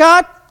know what,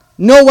 God?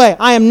 No way.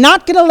 I am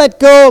not going to let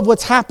go of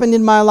what's happened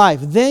in my life.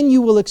 Then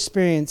you will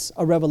experience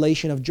a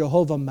revelation of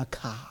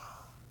Jehovah-Makah.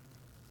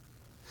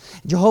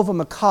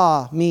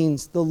 Jehovah-Makah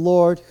means the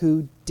Lord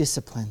who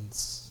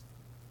disciplines.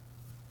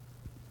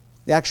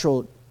 The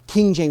actual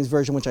King James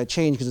Version, which I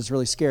changed because it's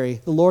really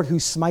scary, the Lord who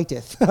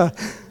smiteth.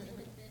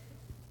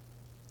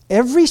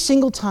 Every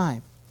single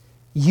time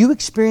you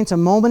experience a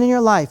moment in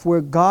your life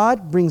where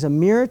God brings a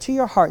mirror to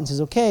your heart and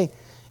says, okay,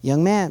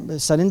 young man,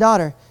 son and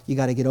daughter, you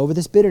got to get over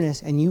this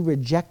bitterness, and you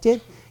reject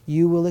it,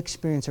 you will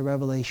experience a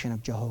revelation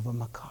of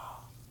Jehovah-Makah.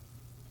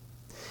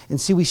 And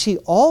see, we see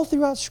all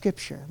throughout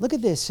Scripture. Look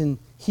at this in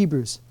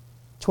Hebrews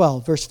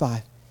 12, verse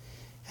 5.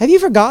 Have you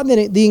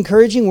forgotten the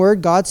encouraging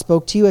word God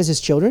spoke to you as his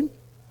children?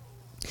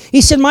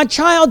 He said, my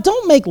child,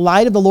 don't make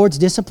light of the Lord's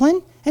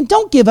discipline, and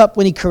don't give up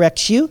when he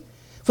corrects you.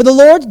 For the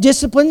Lord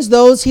disciplines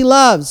those he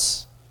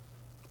loves.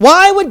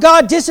 Why would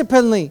God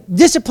discipline me?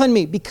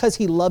 Because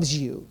he loves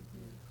you.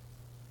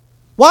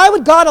 Why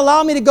would God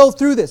allow me to go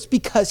through this?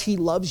 Because he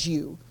loves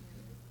you.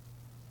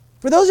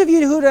 For those of you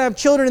who don't have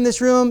children in this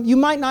room, you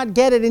might not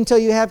get it until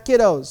you have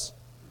kiddos.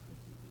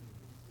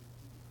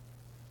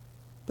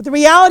 But the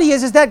reality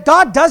is that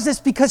God does this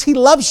because he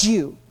loves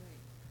you.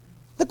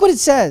 Look what it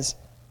says.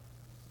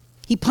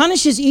 He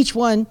punishes each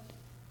one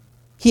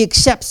he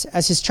accepts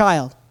as his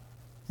child.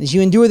 As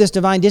you endure this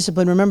divine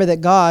discipline, remember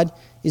that God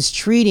is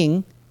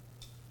treating...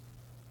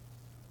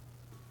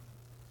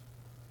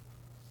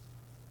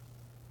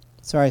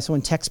 Sorry,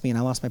 someone texted me and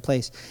I lost my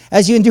place.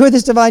 As you endure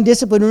this divine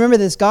discipline, remember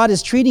that God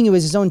is treating you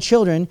as his own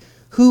children.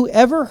 Who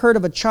ever heard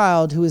of a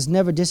child who is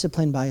never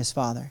disciplined by his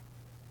father?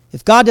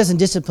 If God doesn't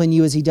discipline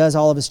you as he does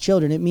all of his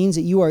children, it means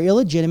that you are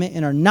illegitimate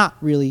and are not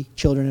really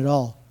children at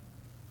all.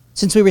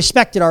 Since we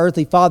respected our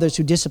earthly fathers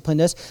who disciplined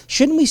us,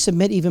 shouldn't we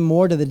submit even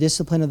more to the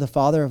discipline of the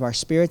Father of our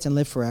spirits and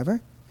live forever?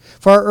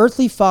 For our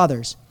earthly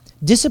fathers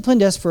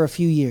disciplined us for a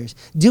few years,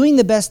 doing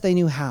the best they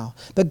knew how.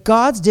 But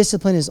God's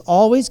discipline is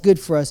always good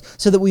for us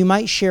so that we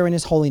might share in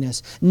his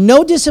holiness.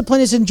 No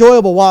discipline is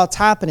enjoyable while it's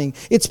happening.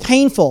 It's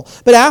painful.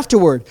 But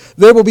afterward,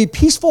 there will be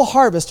peaceful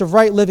harvest of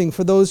right living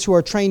for those who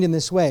are trained in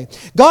this way.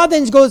 God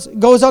then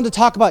goes on to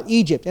talk about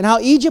Egypt and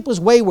how Egypt was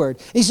wayward.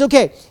 He says,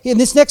 okay, in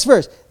this next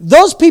verse,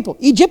 those people,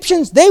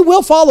 Egyptians, they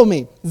will follow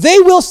me. They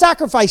will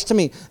sacrifice to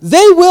me.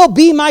 They will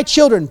be my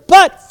children.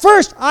 But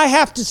first, I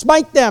have to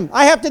smite them.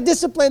 I have to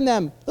discipline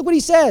them. Look what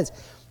he says.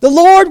 The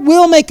Lord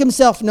will make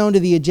himself known to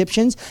the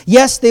Egyptians.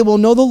 Yes, they will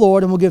know the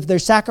Lord and will give their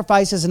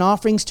sacrifices and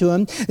offerings to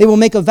him. They will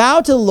make a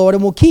vow to the Lord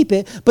and will keep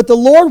it. But the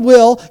Lord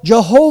will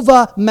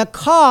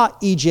Jehovah-Rapha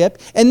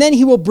Egypt, and then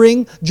he will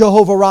bring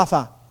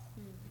Jehovah-Rapha.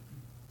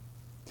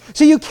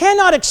 So you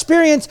cannot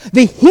experience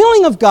the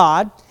healing of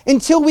God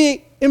until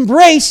we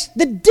embrace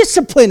the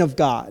discipline of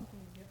God.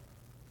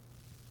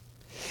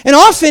 And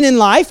often in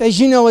life, as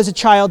you know as a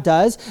child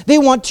does, they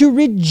want to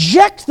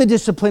reject the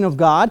discipline of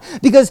God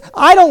because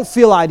I don't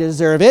feel I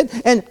deserve it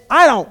and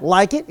I don't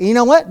like it. And you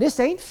know what? This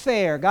ain't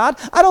fair, God.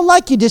 I don't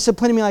like you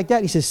disciplining me like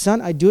that. He says, son,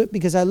 I do it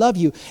because I love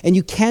you. And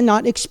you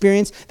cannot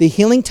experience the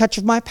healing touch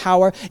of my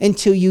power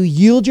until you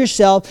yield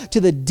yourself to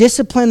the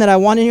discipline that I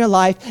want in your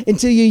life,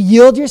 until you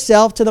yield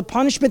yourself to the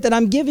punishment that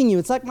I'm giving you.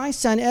 It's like my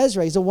son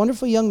Ezra. He's a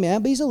wonderful young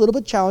man, but he's a little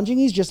bit challenging.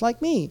 He's just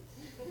like me.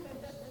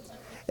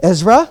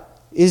 Ezra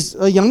is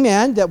a young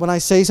man that when I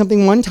say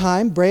something one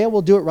time, Brea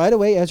will do it right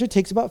away. Ezra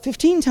takes about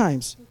 15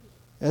 times.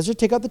 Ezra,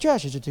 take out the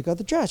trash. Ezra, take out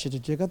the trash. Ezra,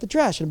 take out the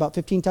trash. And about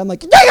 15 times, like,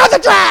 take out the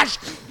trash!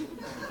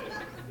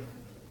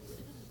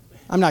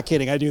 I'm not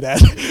kidding. I do that.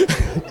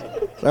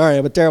 Sorry,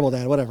 I'm a terrible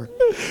dad. Whatever.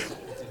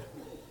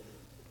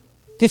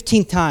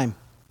 15th time.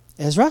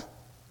 Ezra,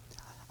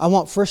 I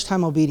want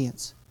first-time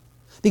obedience.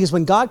 Because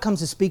when God comes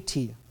to speak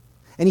to you,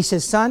 and he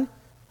says, son,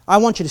 I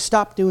want you to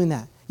stop doing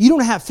that. You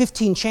don't have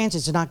 15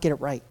 chances to not get it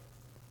right.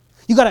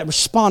 You got to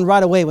respond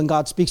right away when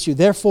God speaks to you.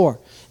 Therefore,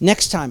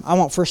 next time, I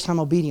want first-time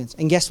obedience.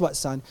 And guess what,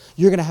 son?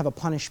 You're going to have a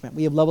punishment.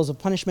 We have levels of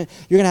punishment.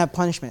 You're going to have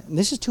punishment. And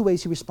this is two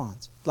ways he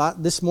responds.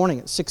 This morning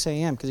at 6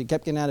 a.m. because he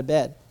kept getting out of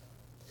bed.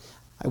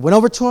 I went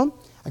over to him.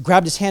 I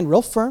grabbed his hand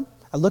real firm.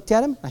 I looked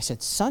at him. And I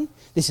said, son,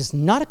 this is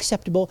not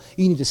acceptable.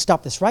 You need to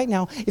stop this right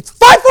now. It's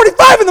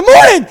 5:45 in the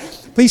morning.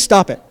 Please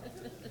stop it.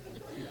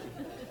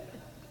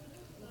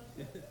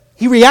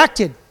 He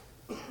reacted.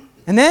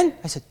 And then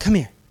I said, come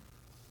here.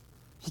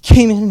 He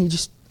came in and he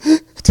just,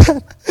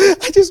 Dad,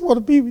 I just want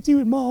to be with you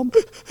and Mom.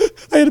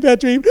 I had a bad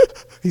dream.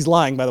 He's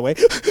lying, by the way.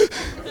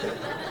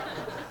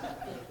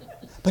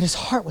 But his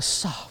heart was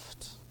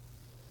soft.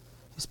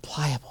 It was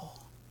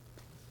pliable.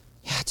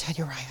 Yeah, Dad,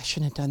 you're right. I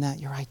shouldn't have done that.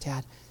 You're right,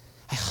 Dad.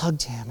 I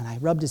hugged him and I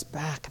rubbed his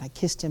back and I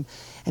kissed him.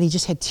 And he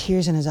just had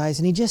tears in his eyes.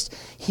 And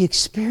he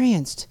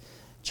experienced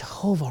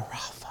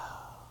Jehovah-Rapha.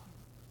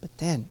 But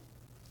then,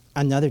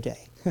 another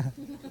day.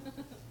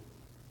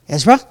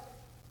 Ezra,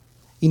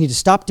 you need to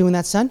stop doing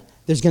that, son.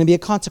 There's going to be a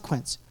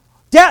consequence.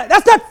 Dad,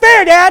 that's not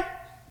fair, Dad.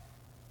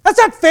 That's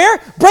not fair.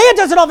 Brea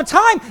does it all the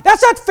time.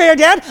 That's not fair,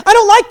 Dad. I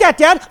don't like that,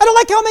 Dad. I don't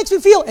like how it makes me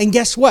feel. And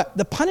guess what?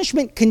 The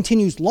punishment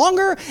continues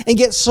longer and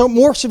gets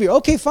more severe.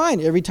 Okay,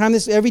 fine. Every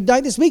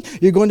night this week,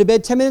 you're going to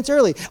bed 10 minutes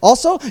early.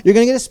 Also, you're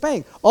going to get a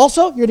spank.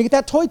 Also, you're going to get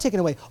that toy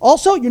taken away.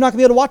 Also, you're not going to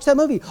be able to watch that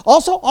movie.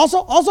 Also,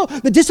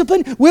 the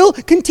discipline will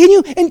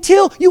continue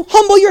until you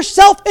humble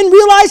yourself and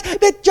realize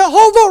that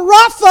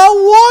Jehovah-Rapha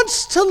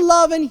wants to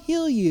love and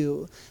heal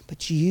you.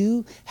 But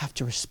you have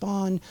to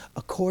respond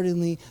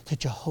accordingly to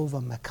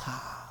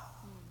Jehovah-Rapha.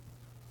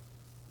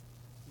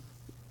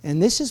 And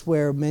this is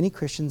where many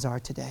Christians are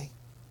today.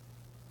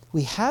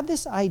 We have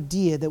this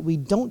idea that we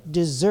don't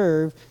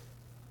deserve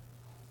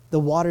the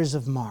waters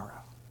of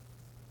Mara.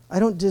 I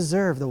don't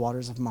deserve the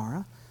waters of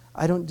Mara.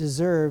 I don't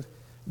deserve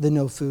the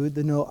no food,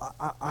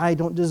 I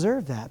don't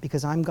deserve that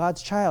because I'm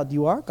God's child.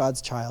 You are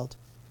God's child.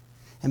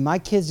 And my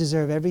kids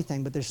deserve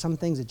everything, but there's some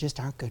things that just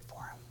aren't good for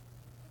them.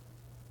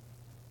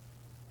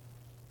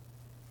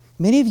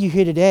 Many of you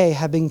here today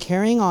have been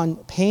carrying on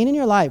pain in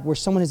your life where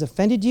someone has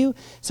offended you,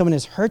 someone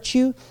has hurt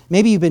you.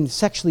 Maybe you've been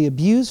sexually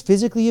abused,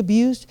 physically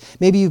abused.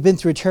 Maybe you've been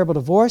through a terrible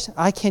divorce.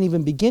 I can't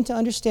even begin to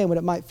understand what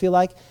it might feel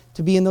like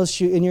to be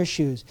in your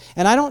shoes.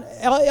 And I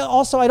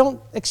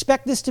don't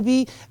expect this to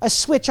be a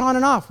switch on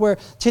and off where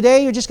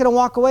today you're just going to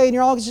walk away and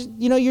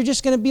you're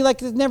just going to be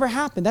like it never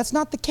happened. That's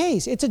not the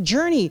case. It's a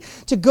journey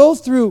to go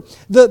through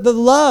the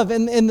love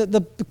and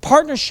the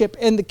partnership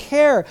and the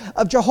care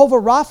of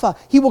Jehovah-Rapha.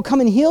 He will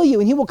come and heal you,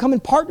 and He will come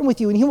and partner with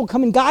you, and He will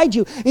come and guide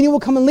you, and He will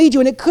come and lead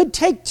you. And it could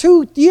take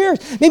 2 years,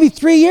 maybe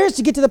 3 years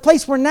to get to the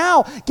place where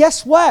now,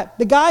 guess what?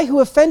 The guy who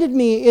offended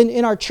me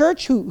in our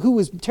church, who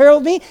was terrible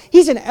with me,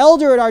 he's an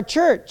elder at our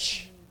church.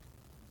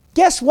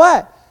 Guess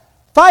what?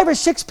 5 or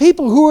 6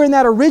 people who were in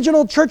that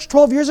original church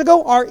 12 years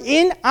ago are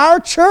in our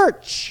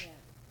church.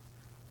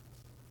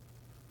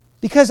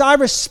 Because I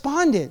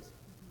responded.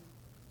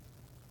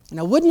 And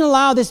I wouldn't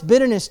allow this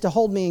bitterness to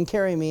hold me and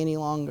carry me any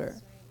longer.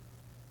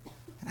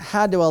 And I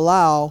had to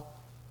allow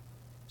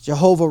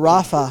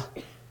Jehovah-Rapha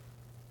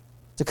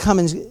to come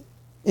and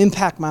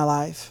impact my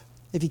life.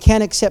 If you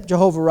can't accept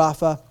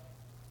Jehovah-Rapha,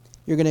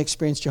 you're going to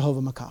experience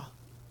Jehovah-Makkah.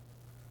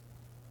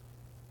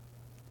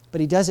 But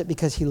He does it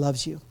because He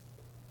loves you.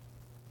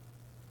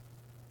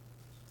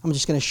 I'm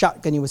just going to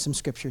shotgun you with some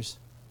scriptures.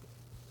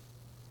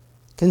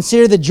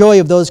 Consider the joy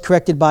of those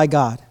corrected by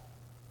God.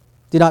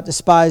 Do not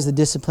despise the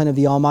discipline of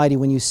the Almighty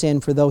when you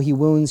sin, for though He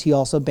wounds, He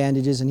also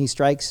bandages, and He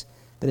strikes,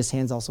 but His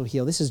hands also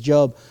heal. This is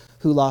Job,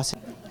 who lost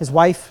his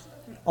wife,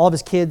 all of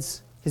his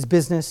kids, his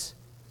business.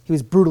 He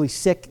was brutally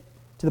sick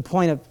to the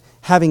point of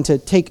having to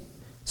take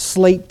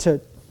slate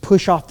to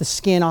push off the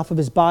skin off of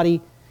his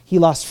body. He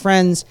lost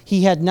friends.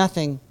 He had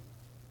nothing.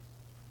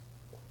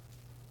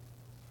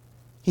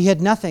 He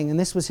had nothing, and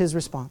this was his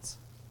response.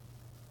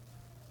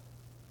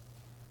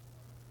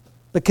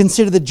 But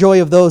consider the joy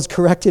of those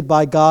corrected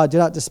by God. Do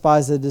not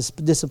despise the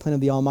discipline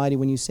of the Almighty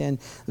when you sin.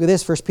 Look at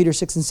this, 1 Peter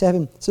 6 and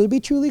 7. So to be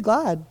truly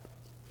glad.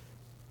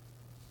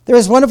 There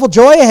is wonderful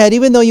joy ahead,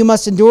 even though you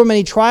must endure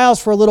many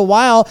trials for a little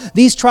while.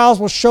 These trials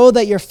will show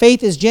that your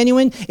faith is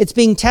genuine. It's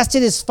being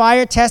tested as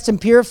fire tests and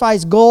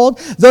purifies gold,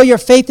 though your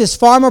faith is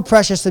far more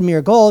precious than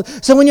mere gold.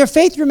 So when your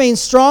faith remains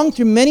strong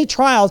through many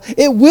trials,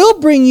 it will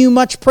bring you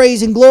much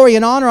praise and glory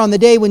and honor on the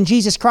day when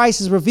Jesus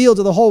Christ is revealed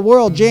to the whole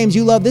world. James,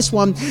 you love this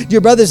one. Dear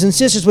brothers and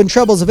sisters, when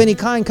troubles of any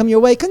kind come your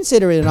way,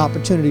 consider it an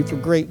opportunity for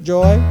great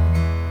joy.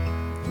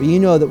 For you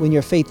know that when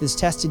your faith is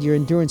tested, your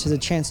endurance has a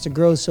chance to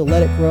grow, so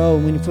let it grow.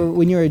 And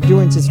when your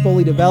endurance is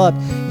fully developed,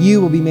 you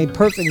will be made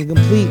perfect and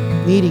complete,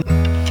 needing.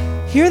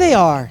 Here they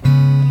are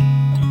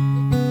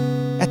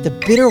at the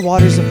bitter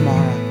waters of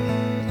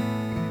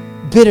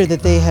Marah. Bitter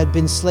that they had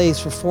been slaves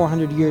for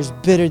 400 years.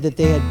 Bitter that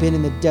they had been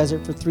in the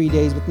desert for 3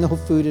 days with no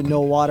food and no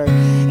water.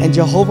 And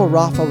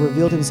Jehovah-Rapha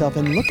revealed Himself.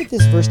 And look at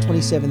this verse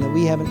 27 that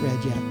we haven't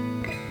read yet.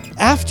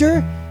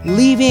 After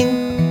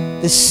leaving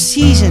the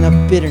season of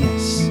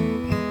bitterness,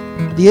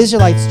 the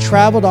Israelites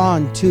traveled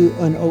on to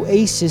an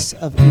oasis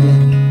of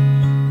Elim,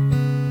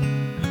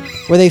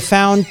 where they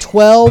found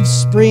 12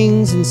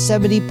 springs and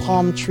 70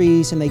 palm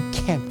trees, and they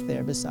camped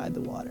there beside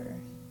the water.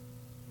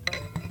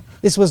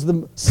 This was the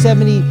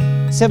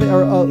almost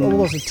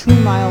a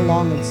 2-mile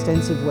long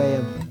extensive way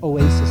of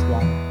oasis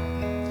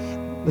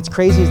water. What's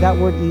crazy is that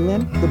word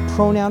Elim, the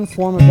pronoun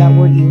form of that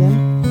word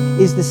Elim,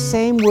 is the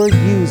same word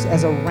used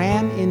as a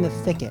ram in the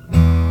thicket.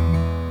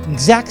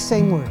 Exact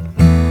same word.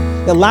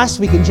 That last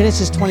week in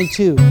Genesis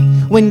 22,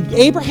 when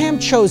Abraham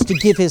chose to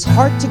give his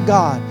heart to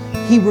God,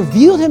 he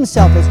revealed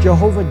Himself as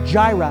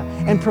Jehovah-Jireh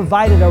and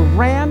provided a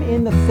ram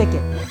in the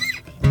thicket.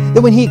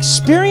 That when he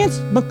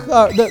experienced the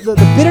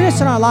bitterness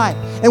in our life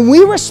and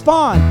we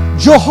respond,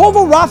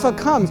 Jehovah-Rapha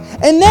comes.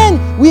 And then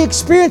we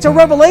experience a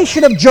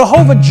revelation of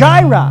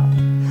Jehovah-Jireh,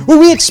 where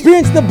we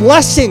experience the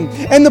blessing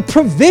and the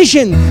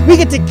provision. We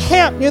get to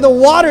camp near the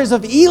waters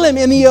of Elim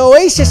in the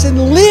oasis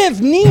and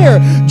live near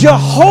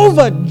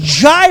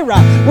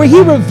Jehovah-Jireh, where He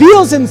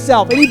reveals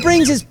Himself and He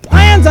brings His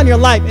plans on your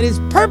life and His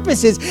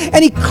purposes,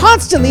 and He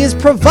constantly is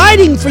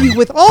providing for you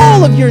with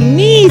all of your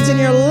needs in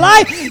your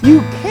life.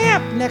 You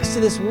camp next to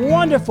this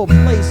wonderful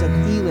place of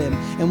Elim,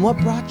 and what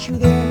brought you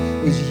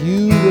there is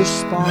you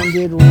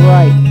responded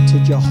right to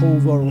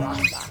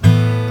Jehovah-Rapha.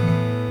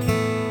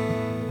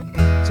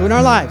 So in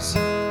our lives,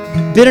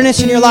 bitterness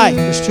in your life,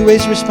 there's 2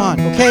 ways to respond.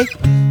 Okay,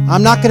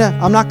 I'm not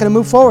gonna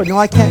move forward. No,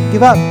 I can't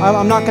give up.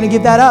 I'm not gonna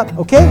give that up.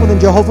 Okay, well then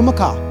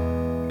Jehovah-Makkah.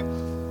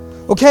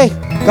 Okay,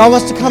 God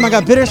wants to come. I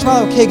got bitterness in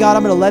my life. Okay, God,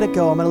 I'm gonna let it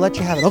go. I'm gonna let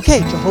You have it. Okay,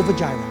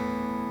 Jehovah-Jireh.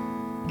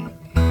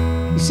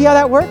 You see how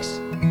that works?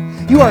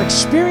 You are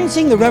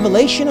experiencing the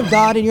revelation of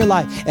God in your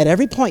life. At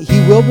every point, He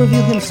will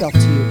reveal Himself to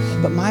you.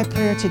 But my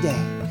prayer today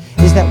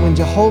is that when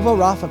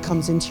Jehovah-Rapha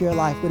comes into your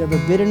life, whatever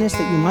bitterness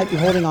that you might be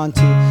holding on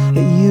to,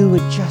 that you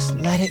would just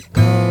let it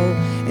go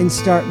and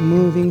start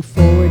moving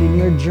forward in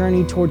your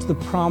journey towards the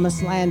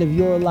promised land of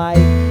your life,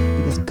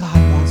 because God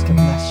wants to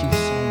bless you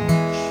so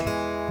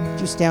much. Would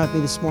you stand with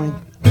me this morning?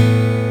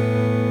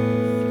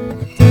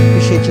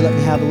 Appreciate you letting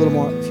me have a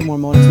few more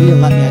moments. You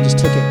didn't let me, I just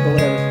took it, but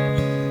whatever.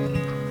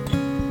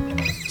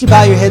 Would you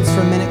bow your heads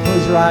for a minute,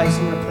 close your eyes,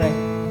 I'm going to pray.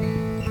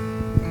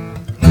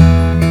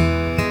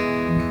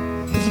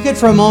 If you could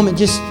for a moment,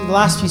 just the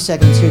last few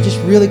seconds here, just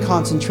really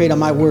concentrate on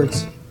my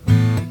words.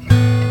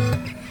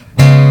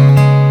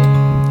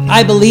 I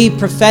I believe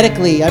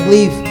prophetically, I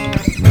believe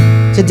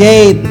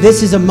today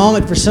this is a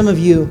moment for some of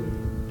you.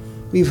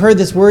 We've heard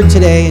this word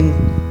today,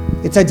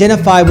 and it's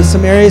identified with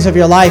some areas of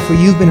your life where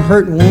you've been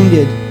hurt and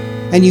wounded,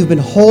 and you've been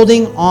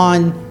holding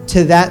on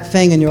to that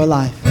thing in your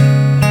life.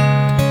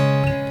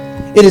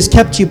 It has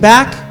kept you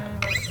back.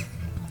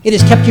 It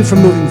has kept you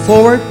from moving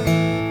forward.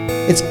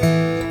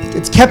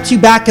 It's kept you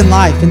back in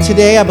life. And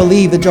today I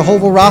believe that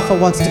Jehovah-Rapha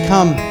wants to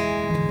come,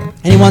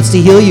 and He wants to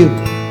heal you.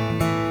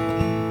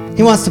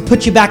 He wants to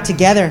put you back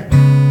together.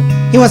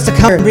 He wants to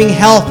come and bring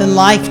health and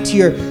life to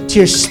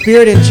your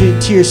spirit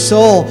and to your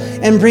soul,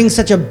 and bring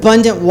such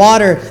abundant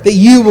water that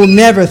you will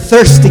never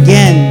thirst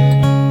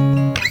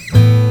again.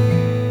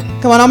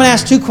 Come on, I'm going to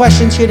ask 2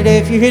 questions here today.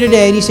 If you're here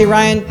today and you say,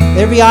 Ryan,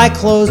 every eye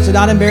closed, to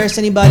not embarrass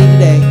anybody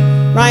today.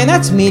 Ryan,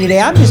 that's me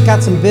today. I've just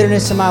got some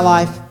bitterness in my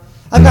life.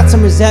 I've got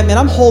some resentment.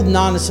 I'm holding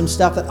on to some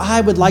stuff that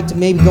I would like to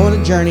maybe go on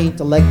a journey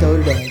to let go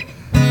today.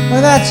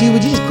 Well, that's you.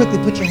 Would you just quickly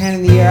put your hand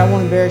in the air? I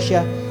won't embarrass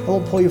you. I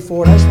won't pull you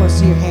forward. I just want to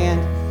see your hand,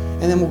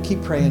 and then we'll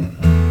keep praying.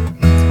 All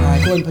right,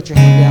 go ahead and put your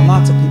hand down.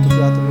 Lots of people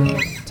throughout the room.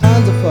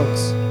 Tons of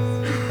folks.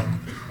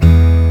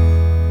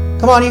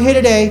 Come on, you're here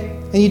today,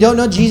 and you don't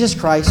know Jesus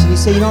Christ, and you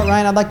say, you know what,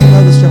 Ryan, I'd like to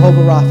know this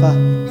Jehovah-Rapha.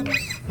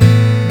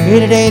 You're here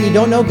today, and you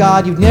don't know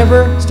God. You've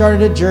never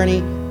started a journey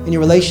in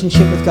your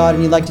relationship with God,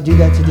 and you'd like to do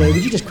that today.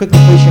 Would you just quickly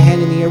place your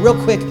hand in the air, real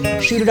quick,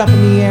 shoot it up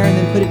in the air, and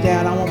then put it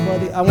down. I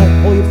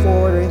won't pull you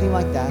forward or anything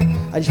like that.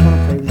 I just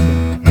want to pray with you.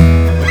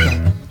 Okay.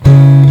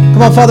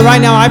 Come on, Father, right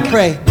now I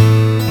pray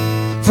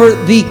for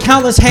the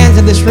countless hands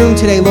in this room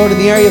today, Lord, in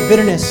the area of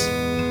bitterness.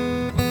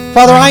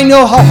 Father, I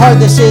know how hard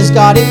this is,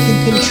 God. It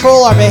can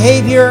control our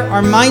behavior,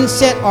 our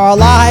mindset, our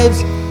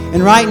lives.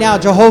 And right now,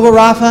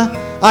 Jehovah-Rapha,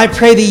 I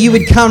pray that you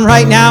would come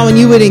right now and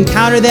you would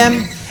encounter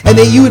them, and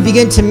that you would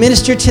begin to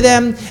minister to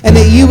them, and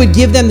that you would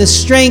give them the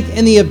strength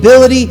and the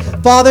ability,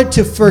 Father,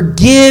 to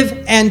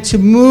forgive and to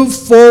move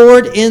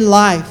forward in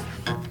life.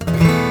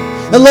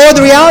 And Lord,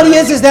 the reality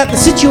is that the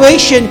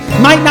situation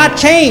might not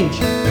change.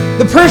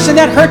 The person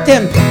that hurt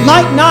them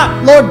might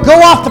not, Lord,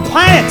 go off the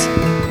planet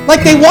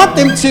like they want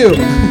them to.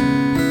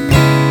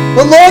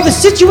 But Lord, the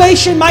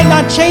situation might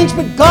not change,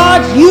 but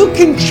God, you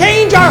can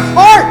change our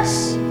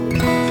hearts.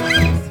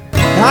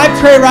 And I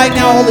pray right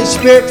now, Holy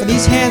Spirit, for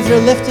these hands that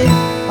are lifted,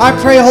 I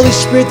pray, Holy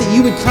Spirit, that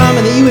you would come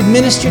and that you would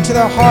minister to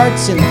their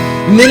hearts and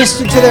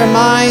minister to their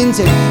minds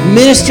and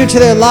minister to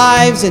their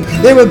lives, and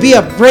there would be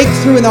a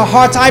breakthrough in their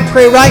hearts. I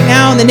pray right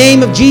now in the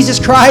name of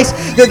Jesus Christ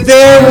that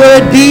there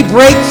would be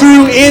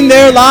breakthrough in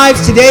their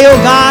lives today, oh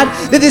God,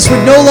 that this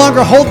would no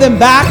longer hold them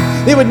back.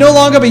 They would no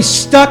longer be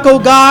stuck, oh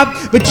God,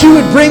 but you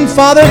would bring,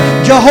 Father,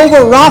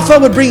 Jehovah-Rapha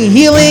would bring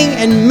healing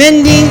and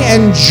mending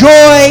and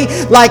joy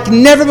like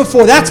never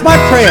before. That's my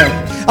prayer.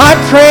 I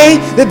pray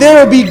that there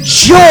will be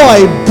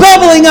joy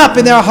bubbling up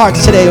in their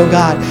hearts today, oh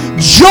God.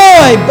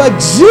 Joy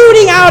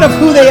exuding out of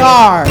who they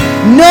are,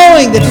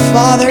 knowing that,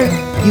 Father,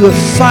 you have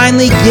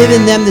finally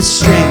given them the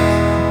strength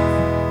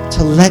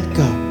to let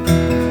go,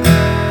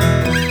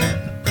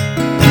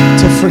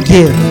 to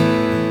forgive.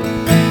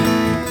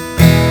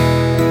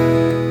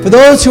 For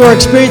those who are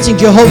experiencing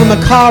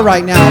Jehovah-Rapha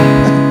right now,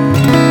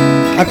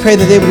 I pray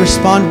that they would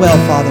respond well,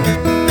 Father.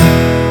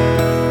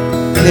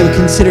 They would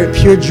consider it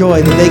pure joy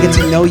that they get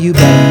to know you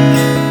better.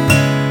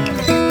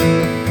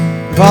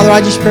 Father, I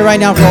just pray right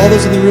now for all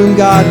those in the room,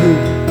 God, who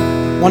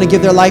want to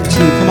give their life to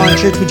you. Come on,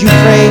 church, would you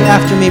pray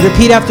after me?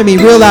 Repeat after me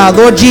real loud.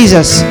 Lord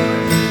Jesus,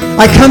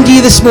 I come to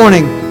you this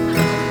morning.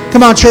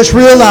 Come on, church,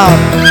 real loud.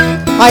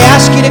 I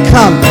ask you to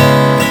come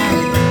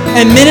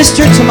and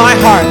minister to my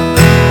heart.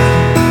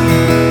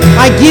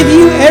 I give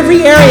you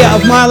every area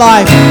of my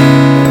life.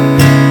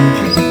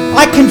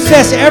 I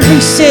confess every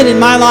sin in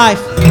my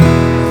life.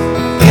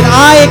 And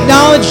I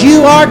acknowledge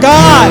you are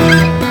God.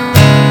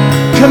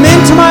 Come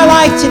into my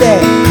life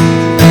today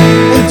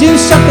and do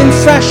something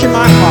fresh in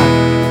my heart.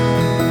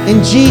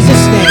 In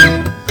Jesus'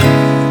 name,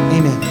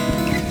 amen.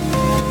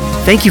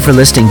 Thank you for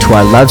listening to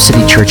our Love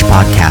City Church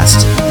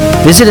podcast.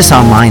 Visit us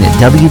online at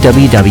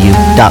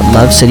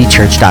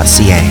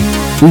www.lovecitychurch.ca.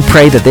 We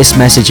pray that this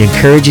message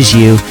encourages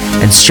you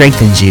and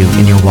strengthens you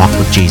in your walk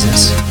with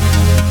Jesus.